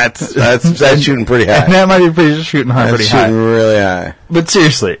 That's shooting pretty high. And that might be shooting pretty high. Really high. But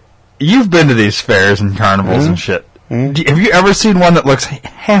seriously, you've been to these fairs and carnivals and shit. Mm-hmm. Have you ever seen one that looks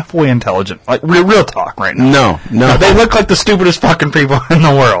halfway intelligent? Like, real talk right now. No. They look like the stupidest fucking people in the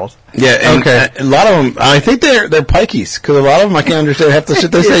world. Yeah, and a lot of them, I think they're pikeys, because a lot of them I can't understand half the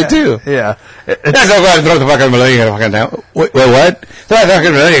shit they say, too. Yeah. Go ahead and throw the fucking balloon, you're going to fucking down. Wait, what? Throw the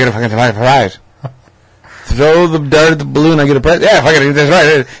fucking balloon, you're going to fucking find a prize. Throw the dart at the balloon, I get a prize. Yeah, fucking, that's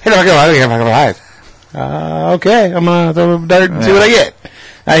right. Hit the fucking balloon, you get a fucking prize. Okay, I'm going to throw a dart and see what I get.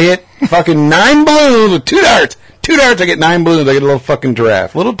 I hit fucking 9 balloons with 2 darts. 2 darts, I get 9 balloons, I get a little fucking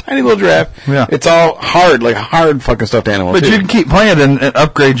giraffe. Tiny little giraffe. Yeah. It's all hard, like a hard fucking stuffed animal. But you can keep playing and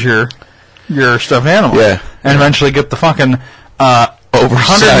upgrade your stuffed animal. Yeah. And eventually get the fucking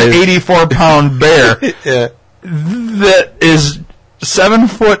 184-pound bear that is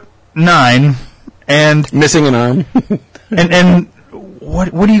 7'9" and missing an arm. and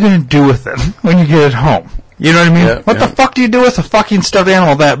what are you going to do with it when you get it home? You know what I mean? What the fuck do you do with a fucking stuffed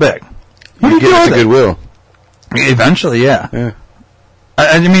animal that big? What do you do with it? Goodwill. Eventually, yeah.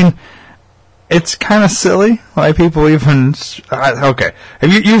 I mean, it's kind of silly why people even. Okay,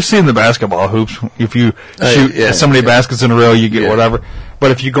 you've seen the basketball hoops? If you shoot so many baskets in a row, you get whatever.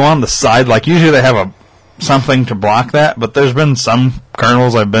 But if you go on the side, like usually they have something to block that. But there's been some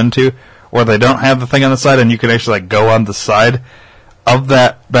carnivals I've been to where they don't have the thing on the side, and you can actually like go on the side of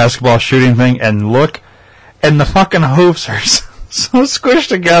that basketball shooting thing and look, and the fucking hoops are so squished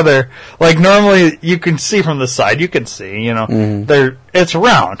together. Like normally you can see from the side, you can see, it's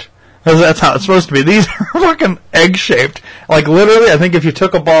round. That's how it's supposed to be. These are fucking egg-shaped. Like literally, I think if you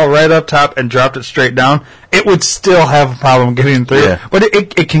took a ball right up top and dropped it straight down, it would still have a problem getting through. Yeah. But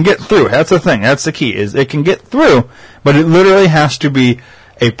it can get through. That's the thing. That's the key, is it can get through, but it literally has to be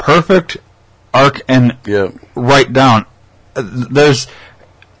a perfect arc and right down. There's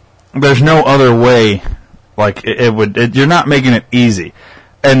no other way. Like, you're not making it easy.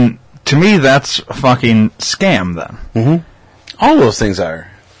 And to me, that's a fucking scam, then. Mm-hmm. All those things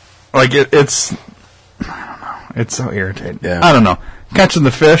are. Like, it's, I don't know. It's so irritating. Yeah. I don't know. Catching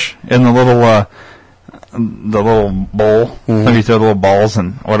the fish in the little bowl. Mm-hmm. Maybe throw the little balls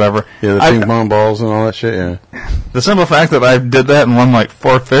and whatever. Yeah, the ping pong balls and all that shit, yeah. The simple fact that I did that and won like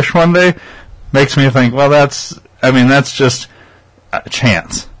 4 fish one day makes me think, well, that's just a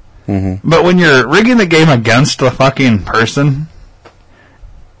chance. Mm-hmm. But when you're rigging the game against the fucking person,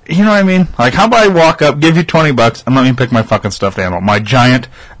 you know what I mean? Like, how about I walk up, give you $20, and let me pick my fucking stuffed animal, my giant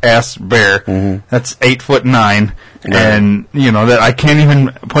ass bear that's 8'9", and that I can't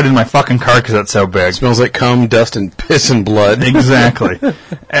even put in my fucking car because that's so big. It smells like cum, dust, and piss and blood. Exactly.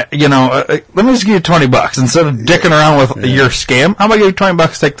 Let me just give you $20 instead of dicking around with your scam. How about I give you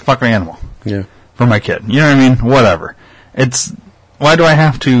 $20 to take the fucking animal? Yeah. For my kid. You know what I mean? Whatever. Why do I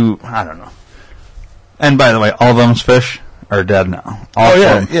have to? I don't know. And by the way, all of them's fish are dead now. All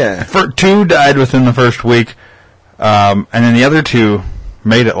yeah. 2 died within the first week, and then the other 2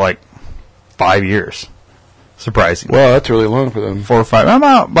 made it like 5 years. Surprising. Well, that's really long for them. 4 or 5.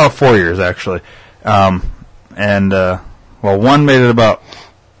 About 4 years actually. One made it about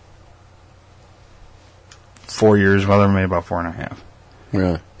 4 years. The other made about 4.5.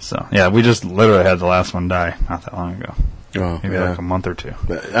 Yeah. So yeah, we just literally had the last one die not that long ago. Oh, maybe like a month or 2.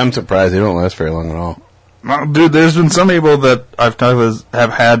 I'm surprised they don't last very long at all. Well, dude, there's been some people that I've talked with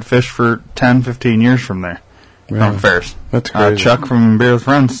have had fish for 10, 15 years from there. From fairs. That's crazy. Chuck from Beer with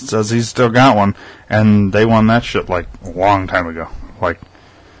Friends says he's still got one, and they won that shit like a long time ago. Like,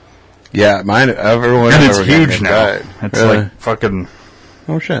 yeah, mine. Everyone. And it's huge now. Died. It's like fucking.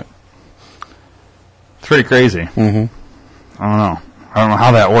 Oh shit. It's pretty crazy. Mm-hmm. I don't know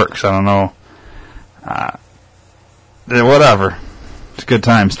how that works. I don't know. Whatever. It's good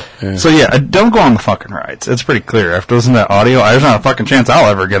times. Yeah. So yeah, don't go on the fucking rides. It's pretty clear. After listening to that audio, there's not a fucking chance I'll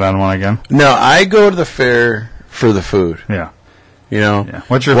ever get on one again. No, I go to the fair for the food. Yeah. Yeah.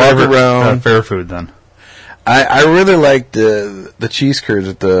 What's your favorite fair food then? I really like the cheese curds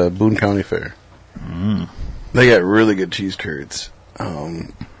at the Boone County Fair. They got really good cheese curds.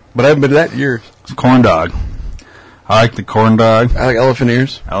 But I haven't been to that year. It's corn dog. I like the corn dog. I like elephant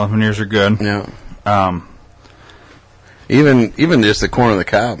ears. Elephant ears are good. Yeah. Even just the corn on the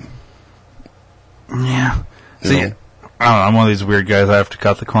cob. Yeah. See, I don't know, I'm one of these weird guys. I have to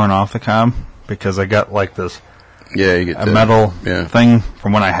cut the corn off the cob because I got like this you get a metal thing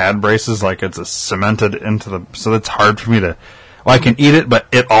from when I had braces. Like it's cemented into the... So it's hard for me to... Well, I can eat it, but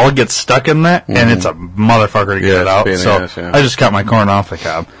it all gets stuck in that, and it's a motherfucker to get it out. So I just cut my corn off the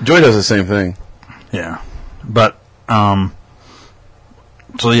cob. Joy does the same thing. Yeah. But, so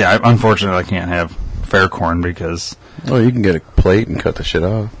yeah, unfortunately I can't have fair corn because... Oh, you can get a plate and cut the shit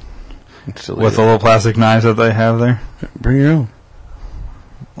off. With the little plastic knives that they have there? Bring your own.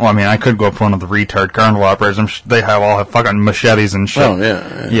 Well, I mean, I could go up to one of the retard carnival operators. They all have fucking machetes and shit. Oh,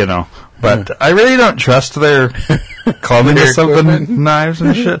 yeah. You know. But I really don't trust their cleanliness of the knives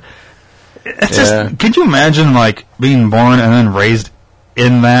and shit. It's just, could you imagine, like, being born and then raised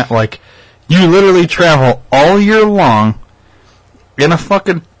in that? Like, you literally travel all year long in a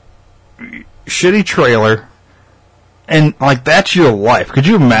fucking shitty trailer, and, like, that's your life. Could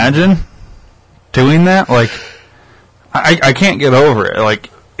you imagine doing that? Like, I can't get over it. Like,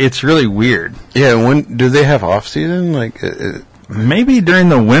 it's really weird. Yeah, when do they have off-season? Like... Maybe during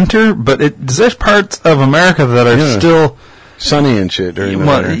the winter, but there's parts of America that are still sunny and shit during the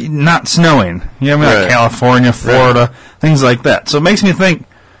winter. Not snowing. You know what I mean? Like California, Florida, things like that. So it makes me think,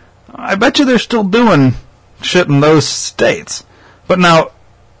 I bet you they're still doing shit in those states. But now,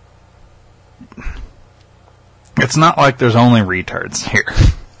 it's not like there's only retards here.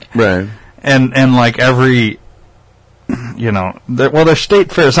 Right. And like every, there's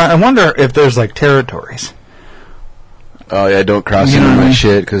state fairs. I wonder if there's like territories. Oh, yeah, don't cross into my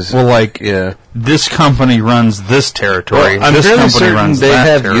shit, because... Well, this company runs this territory. Well, I'm this fairly company certain runs they that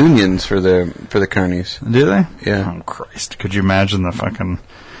have territory. unions for the carnies. Do they? Yeah. Oh, Christ. Could you imagine the fucking...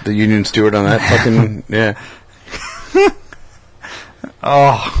 The union steward on that fucking... Yeah.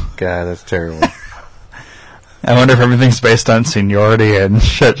 Oh. God, that's terrible. I wonder if everything's based on seniority and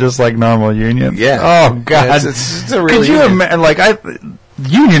shit, just like normal unions. Yeah. Oh, God. Yeah, it's a real Could you imagine...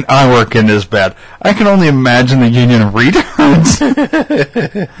 union I work in is bad. I can only imagine the union of retards.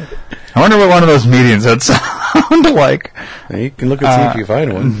 I wonder what one of those meetings would sound like. You can look and see if you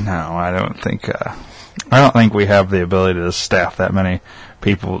find one. No, I don't think we have the ability to staff that many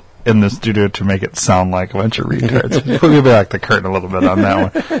people in the studio to make it sound like a bunch of retards. We'll go back the curtain a little bit on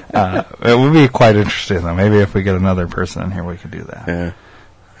that one. It would be quite interesting, though. Maybe if we get another person in here, we could do that. Yeah.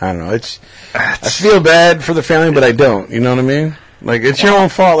 I don't know. I feel bad for the family, but I don't. You know what I mean? Like, it's your own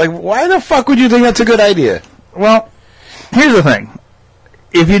fault. Like, why the fuck would you think that's a good idea? Well, here's the thing.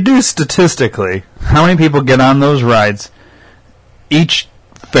 If you do statistically, how many people get on those rides each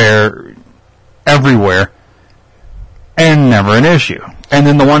fair, everywhere, and never an issue? And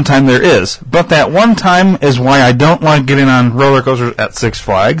then the one time there is. But that one time is why I don't like getting on roller coasters at Six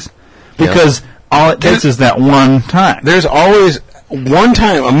Flags, because all it takes is that one time. There's always... one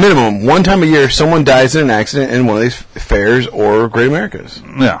time a year, someone dies in an accident in one of these fairs or Great Americas.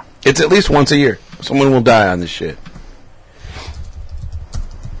 Yeah. It's at least once a year. Someone will die on this shit.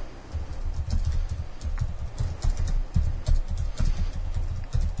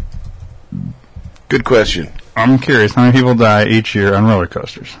 Good question. I'm curious, how many people die each year on roller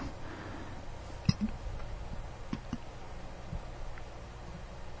coasters?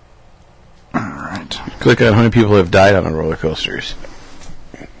 Alright. Click on how many people have died on the roller coasters.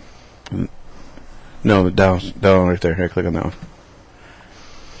 No, down right there. Here, click on that one.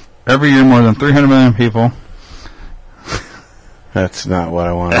 Every year, more than 300 million people. That's not what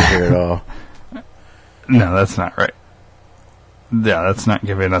I want to hear at all. No, that's not right. Yeah, that's not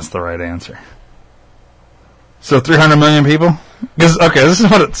giving us the right answer. So 300 million people? Okay, this is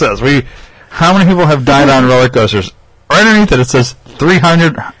what it says. How many people have died on roller coasters? Right underneath it says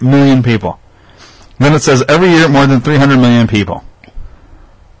 300 million people. Then it says every year more than 300 million people.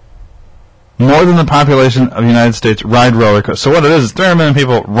 More than the population of the United States ride roller coasters. So what it is 300 million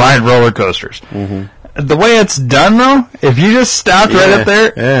people ride roller coasters. Mm-hmm. The way it's done, though, if you just stopped right up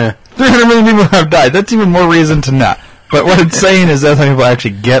there, 300 million people have died. That's even more reason to not. But what it's saying is that's how people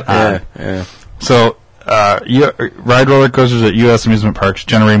actually get on. Yeah. So ride roller coasters at U.S. amusement parks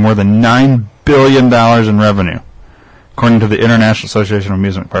generate more than $9 billion in revenue, according to the International Association of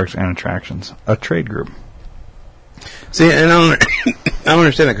Amusement Parks and Attractions, a trade group. See, and I don't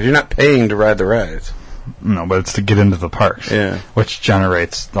understand that because you're not paying to ride the rides. No, but it's to get into the parks, which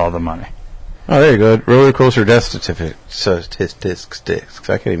generates all the money. Oh, there you go. Roller coaster death statistics.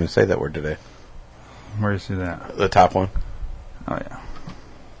 I can't even say that word today. Where do you see that? The top one. Oh, yeah.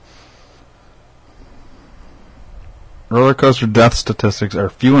 roller coaster death statistics are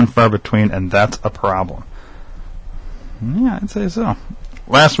few and far between, and that's a problem. Yeah, I'd say so.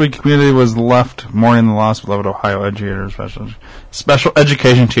 Last week, community was left mourning the loss of beloved Ohio educator. Special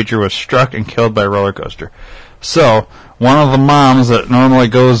education teacher was struck and killed by a roller coaster. So, one of the moms that normally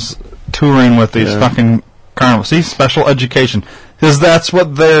goes touring with these fucking carnivals, see, special education, because that's what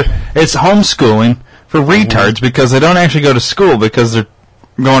it's homeschooling for retards, because they don't actually go to school because they're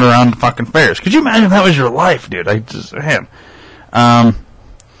going around fucking fairs. Could you imagine that was your life, dude? Let's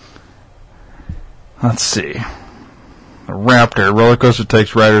see. A Raptor roller coaster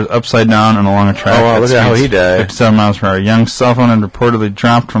takes riders upside down and along a track. Oh, wow, look at how he died. 57 miles per hour. A young cell phone had reportedly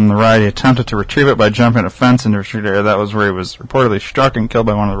dropped from the ride. He attempted to retrieve it by jumping a fence into a street area. That was where he was reportedly struck and killed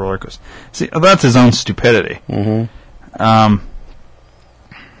by one of the roller coasters. See, that's his own stupidity. Mm-hmm.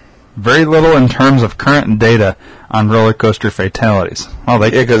 Very little in terms of current data on roller coaster fatalities. Well,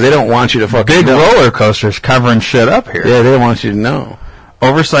 because they don't want you to fucking big roller coasters covering shit up here. Yeah, they don't want you to know.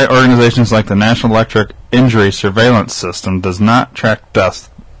 Oversight organizations like the National Electric Injury Surveillance System does not track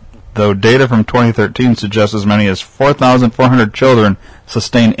deaths, though data from 2013 suggests as many as 4,400 children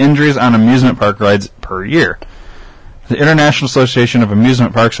sustain injuries on amusement park rides per year. The International Association of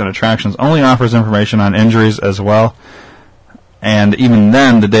Amusement Parks and Attractions only offers information on injuries as well, and even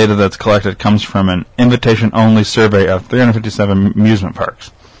then, the data that's collected comes from an invitation-only survey of 357 amusement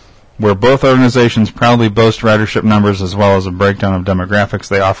parks. Where both organizations proudly boast ridership numbers as well as a breakdown of demographics,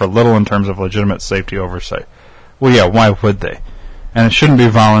 they offer little in terms of legitimate safety oversight. Well, yeah, why would they? And it shouldn't be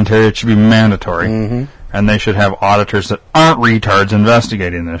voluntary, it should be mandatory. Mm-hmm. And they should have auditors that aren't retards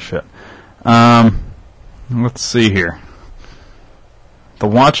investigating this shit. Let's see here. The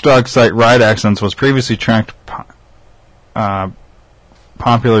watchdog site Ride Accidents was previously tracked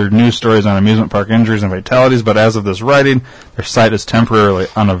popular news stories on amusement park injuries and fatalities, but as of this writing, their site is temporarily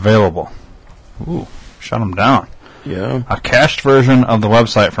unavailable. Ooh, shut them down. Yeah. A cached version of the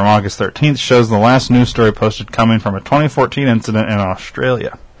website from August 13th shows the last news story posted coming from a 2014 incident in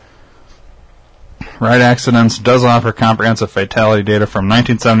Australia. Ride Accidents does offer comprehensive fatality data from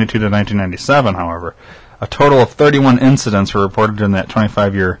 1972 to 1997, however. A total of 31 incidents were reported in that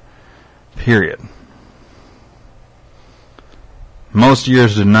 25-year period. Most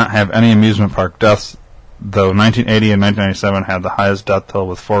years did not have any amusement park deaths, though 1980 and 1997 had the highest death toll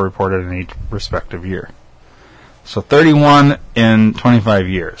with 4 reported in each respective year. So 31 in 25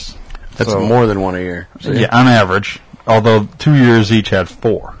 years. That's more than one a year. So yeah, on average, although 2 years each had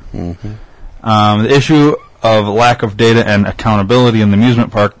 4. Mm-hmm. The issue of lack of data and accountability in the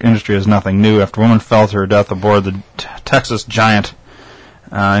amusement park industry is nothing new. After a woman fell to her death aboard the Texas Giant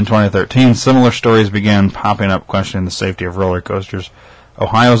in 2013, similar stories began popping up questioning the safety of roller coasters.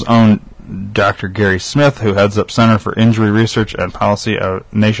 Ohio's own Dr. Gary Smith, who heads up Center for Injury Research and Policy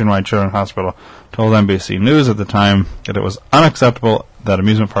at Nationwide Children's Hospital, told NBC News at the time that it was unacceptable that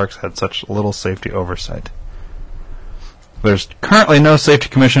amusement parks had such little safety oversight. There's currently no safety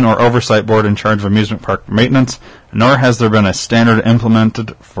commission or oversight board in charge of amusement park maintenance, nor has there been a standard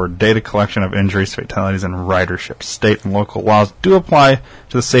implemented for data collection of injuries, fatalities, and ridership. State and local laws do apply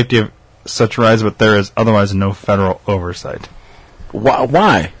to the safety of such rides, but there is otherwise no federal oversight.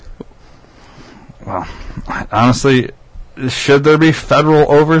 Why? Well, honestly, should there be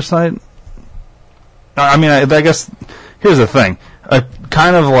federal oversight? I mean, I guess, here's the thing.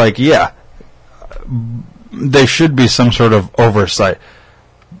 Kind of like, yeah, there should be some sort of oversight.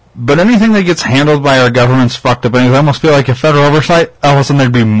 But anything that gets handled by our government's fucked up. I almost feel like a federal oversight, all of a sudden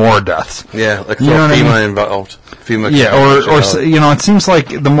there'd be more deaths. Yeah, like FEMA involved. Yeah, or you know, it seems like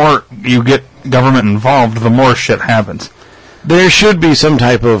the more you get government involved, the more shit happens. There should be some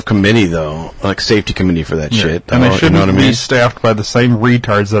type of committee, though, like safety committee for that shit. And they shouldn't be staffed by the same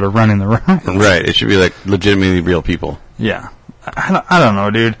retards that are running the rides. Right, it should be like legitimately real people. Yeah. I don't know,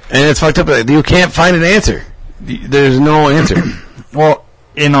 dude. And it's fucked up. You can't find an answer. There's no answer. Well,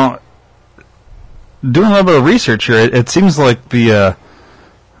 you know, doing a little bit of research here, it seems like the,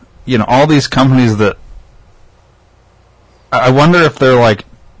 you know, all these companies that, I wonder if they're, like,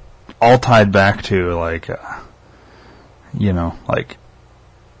 all tied back to, like, you know, like,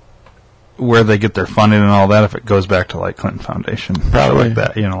 where they get their funding and all that, if it goes back to, like, Clinton Foundation. Probably. Like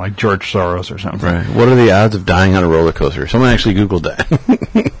that, you know, like George Soros or something. Right. What are the odds of dying on a roller coaster? Someone actually Googled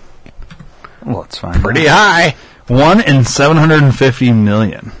that. Well, it's fine. Pretty high. 1 in 750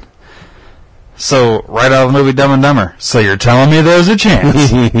 million. So, right out of the movie Dumb and Dumber. So you're telling me there's a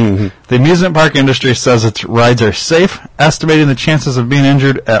chance. The amusement park industry says its rides are safe, estimating the chances of being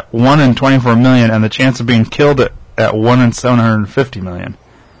injured at 1 in 24 million and the chance of being killed at 1 in 750 million.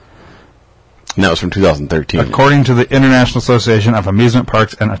 And that was from 2013. According to the International Association of Amusement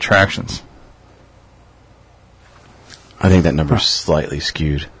Parks and Attractions. I think that number's slightly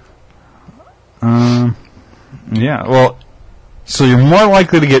skewed. Yeah, well, so you're more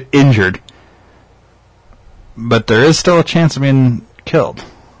likely to get injured, but there is still a chance of being killed.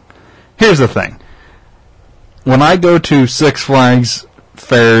 Here's the thing. When I go to Six Flags,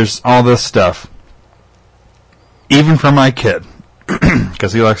 fairs, all this stuff, even for my kid,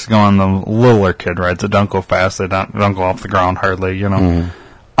 because he likes to go on the littler kid rides that don't go fast, they don't go off the ground hardly, you know. Mm-hmm.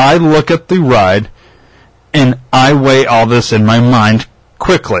 I look at the ride, and I weigh all this in my mind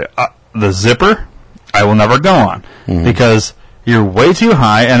quickly. The zipper, I will never go on, because you're way too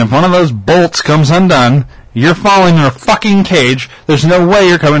high, and if one of those bolts comes undone, you're falling in a fucking cage. There's no way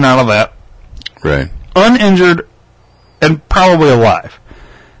you're coming out of that. Right. Uninjured and probably alive.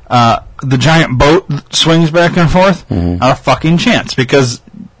 The giant boat swings back and forth, not a fucking chance, because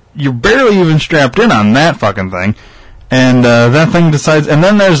you're barely even strapped in on that fucking thing, and that thing decides, and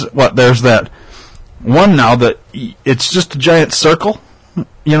then there's that one now that it's just a giant circle,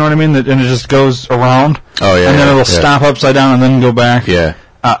 you know what I mean, and it just goes around, and then it'll stop upside down and then go back. Yeah.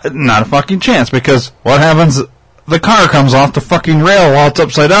 Not a fucking chance, because what happens, the car comes off the fucking rail while it's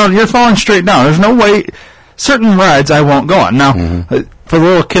upside down, and you're falling straight down. There's no way. Certain rides I won't go on. Now, for the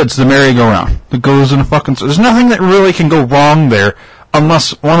little kids, the merry-go-round that goes in a fucking... There's nothing that really can go wrong there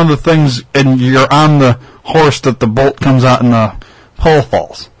unless one of the things, and you're on the horse that the bolt comes out and the pole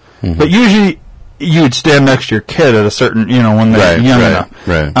falls. But usually, you'd stand next to your kid at a certain, when they're young enough.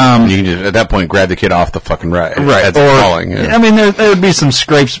 Right. You can just, at that point, grab the kid off the fucking ride. Right. As it's falling. Yeah. I mean, there would be some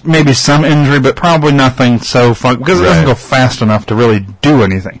scrapes, maybe some injury, but probably nothing so fun, because it doesn't go fast enough to really do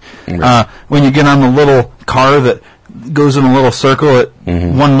anything. Right. When you get on the little car that goes in a little circle at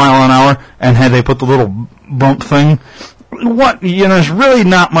 1 mile an hour, and they put the little bump thing, there's really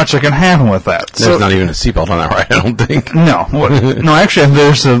not much that can happen with that. There's not even a seatbelt on that ride, I don't think. No. No, actually,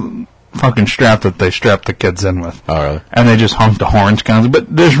 there's a fucking strap that they strap the kids in with. Oh, really? And they just honk the horns kind of.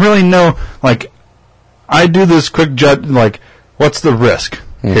 But there's really no, I do this quick judge, what's the risk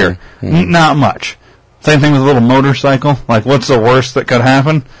here? Not much. Same thing with a little motorcycle. What's the worst that could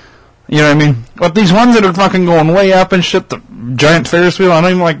happen? You know what I mean? But these ones that are fucking going way up and shit, the giant Ferris wheel, I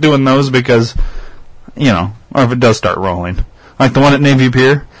don't even like doing those because, or if it does start rolling. Like the one at Navy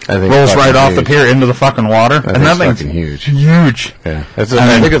Pier. Rolls right off the pier into the fucking water. And that thing's fucking huge. Huge. Yeah. I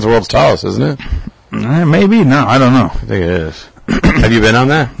think it's the world's tallest, isn't it? Maybe. No, I don't know. I think it is. Have you been on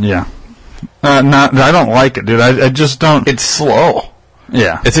that? Yeah. I don't like it, dude. I just don't. It's slow.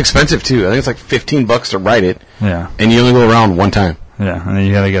 Yeah. It's expensive, too. I think it's like $15 to ride it. Yeah. And you only go around one time. Yeah, and then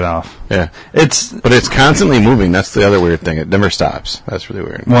you gotta get off. Yeah. But it's constantly moving. That's the other weird thing. It never stops. That's really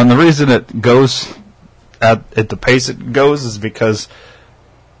weird. Well, and the reason it goes at the pace it goes is because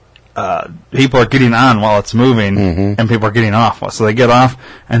people are getting on while it's moving, and people are getting off. So they get off,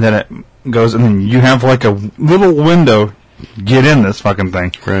 and then it goes, and then you have a little window get in this fucking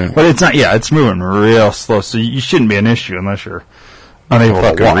thing. Right. But it's not, it's moving real slow, so you shouldn't be an issue unless you're unable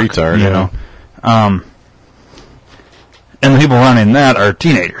to walk. Retard, you know. And the people running that are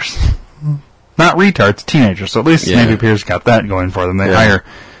teenagers. Not retards, teenagers. So at least Navy Pier's got that going for them. They hire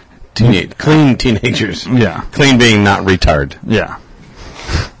clean teenagers. Yeah. Clean being not retard. Yeah.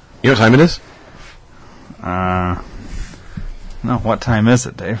 You know what time it is? No, what time is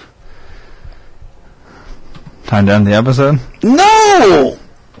it, Dave? Time to end the episode? No!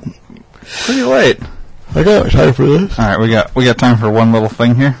 Pretty late. I got time for this. All right, we got time for one little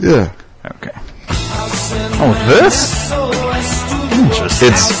thing here? Yeah. Okay. Oh, this? Interesting.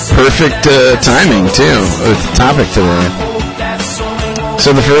 It's perfect timing, too, with the topic today.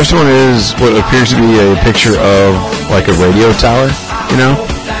 So the first one is what appears to be a picture of, a radio tower,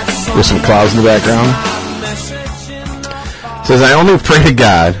 with some clouds in the background. It says, I only pray to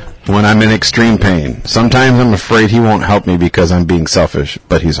God when I'm in extreme pain. Sometimes I'm afraid He won't help me because I'm being selfish,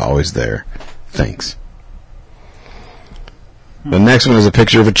 but He's always there. Thanks. The next one is a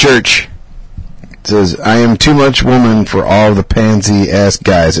picture of a church. It says, I am too much woman for all the pansy-ass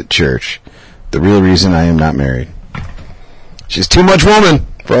guys at church. The real reason I am not married. She's too much woman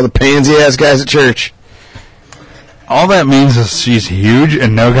for all the pansy-ass guys at church. All that means is she's huge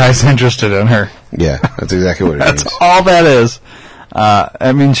and no guy's interested in her. Yeah, that's exactly what it means. That's all that is.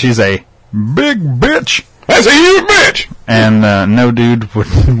 That means she's a big bitch. That's a huge bitch! And no dude would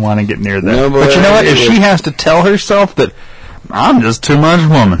want to get near that. No, but you know what? If she has to tell herself that I'm just too much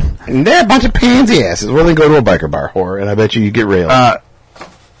woman. And they're a bunch of pansy asses. Well, then go to a biker bar, whore, and I bet you get railed.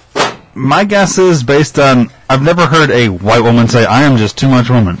 My guess is based on, I've never heard a white woman say, I am just too much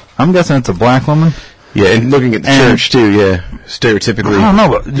woman. I'm guessing it's a black woman. Yeah, and looking at the church, too, yeah. Stereotypically. I don't know,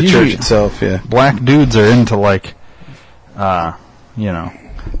 but the church itself, yeah. Black dudes are into, white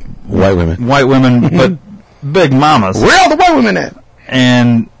women. White women, but big mamas. Where are all the white women at?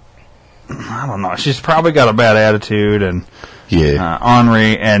 And I don't know. She's probably got a bad attitude and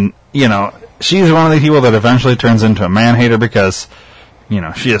ornery, and she's one of the people that eventually turns into a man hater because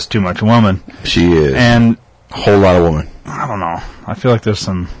she is too much woman. She is, and a whole lot of woman. I don't know. I feel like there's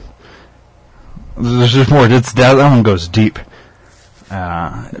just more. That one goes deep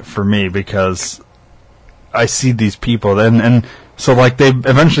for me because I see these people, and so like they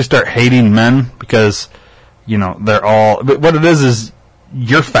eventually start hating men because they're all. But what it is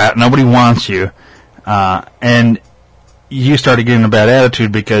you're fat, nobody wants you, and you started getting a bad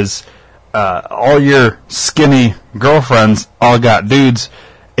attitude because all your skinny girlfriends all got dudes,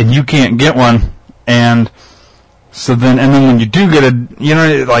 and you can't get one, and so then when you do get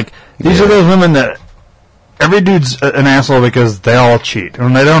these are those women that every dude's an asshole because they all cheat,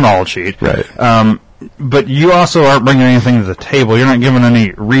 and they don't all cheat, right? But you also aren't bringing anything to the table. You're not giving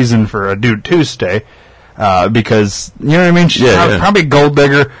any reason for a dude to stay. Because, you know what I mean? She's probably a gold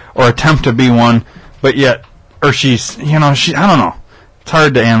digger or attempt to be one, but yet, or she's, I don't know. It's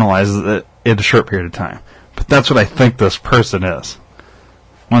hard to analyze it in a short period of time. But that's what I think this person is.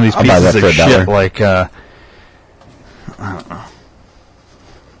 One of these pieces of shit, like, I don't know.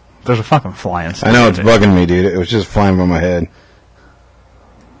 There's a fucking fly inside. I know, it's bugging me, dude. It was just flying by my head.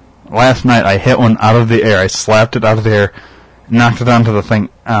 Last night, I hit one out of the air. I slapped it out of the air, knocked it onto the thing,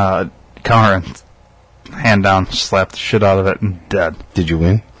 counter, and hand down, slapped the shit out of it, and dead. Did you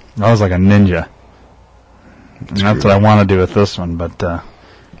win? I was like a ninja. That's what I want to do with this one, but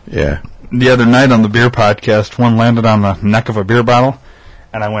yeah. The other night on the beer podcast, one landed on the neck of a beer bottle,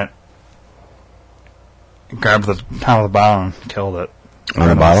 and I went, grabbed the top of the bottle and killed it. On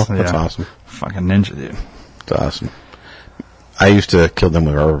a bottle? That's awesome. Fucking ninja, dude. That's awesome. I used to kill them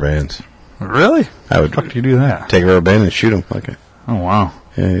with rubber bands. Really? I would. How do you do that? Take a rubber band and shoot them. Okay. Oh, wow.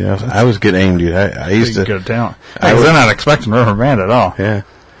 Yeah, I was good aim, dude. I used to. Good talent. They're not expecting rubber band at all. Yeah.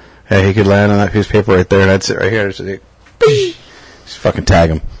 Hey, he could land on that piece of paper right there, and I'd sit right here and just fucking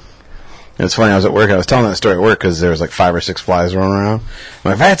tag him. And it's funny, I was at work, I was telling that story at work because there was like 5 or 6 flies running around.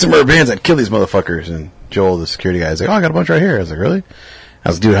 And if I had some rubber bands, I'd kill these motherfuckers. And Joel, the security guy, is like, oh, I got a bunch right here. I was like, really? I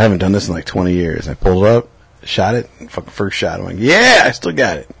was like, dude, I haven't done this in like 20 years. And I pulled it up, shot it, fucking first shot. I'm like, yeah, I still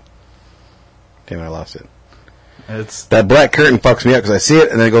got it. Damn it, I lost it. It's that black curtain fucks me up because I see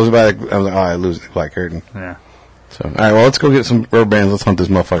it and then it goes by. I was like, oh, I lose the black curtain. Yeah. So, all right, well, let's go get some rubber bands. Let's hunt this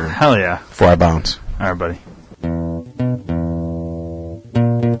motherfucker. Hell yeah. Before I bounce. All right, buddy.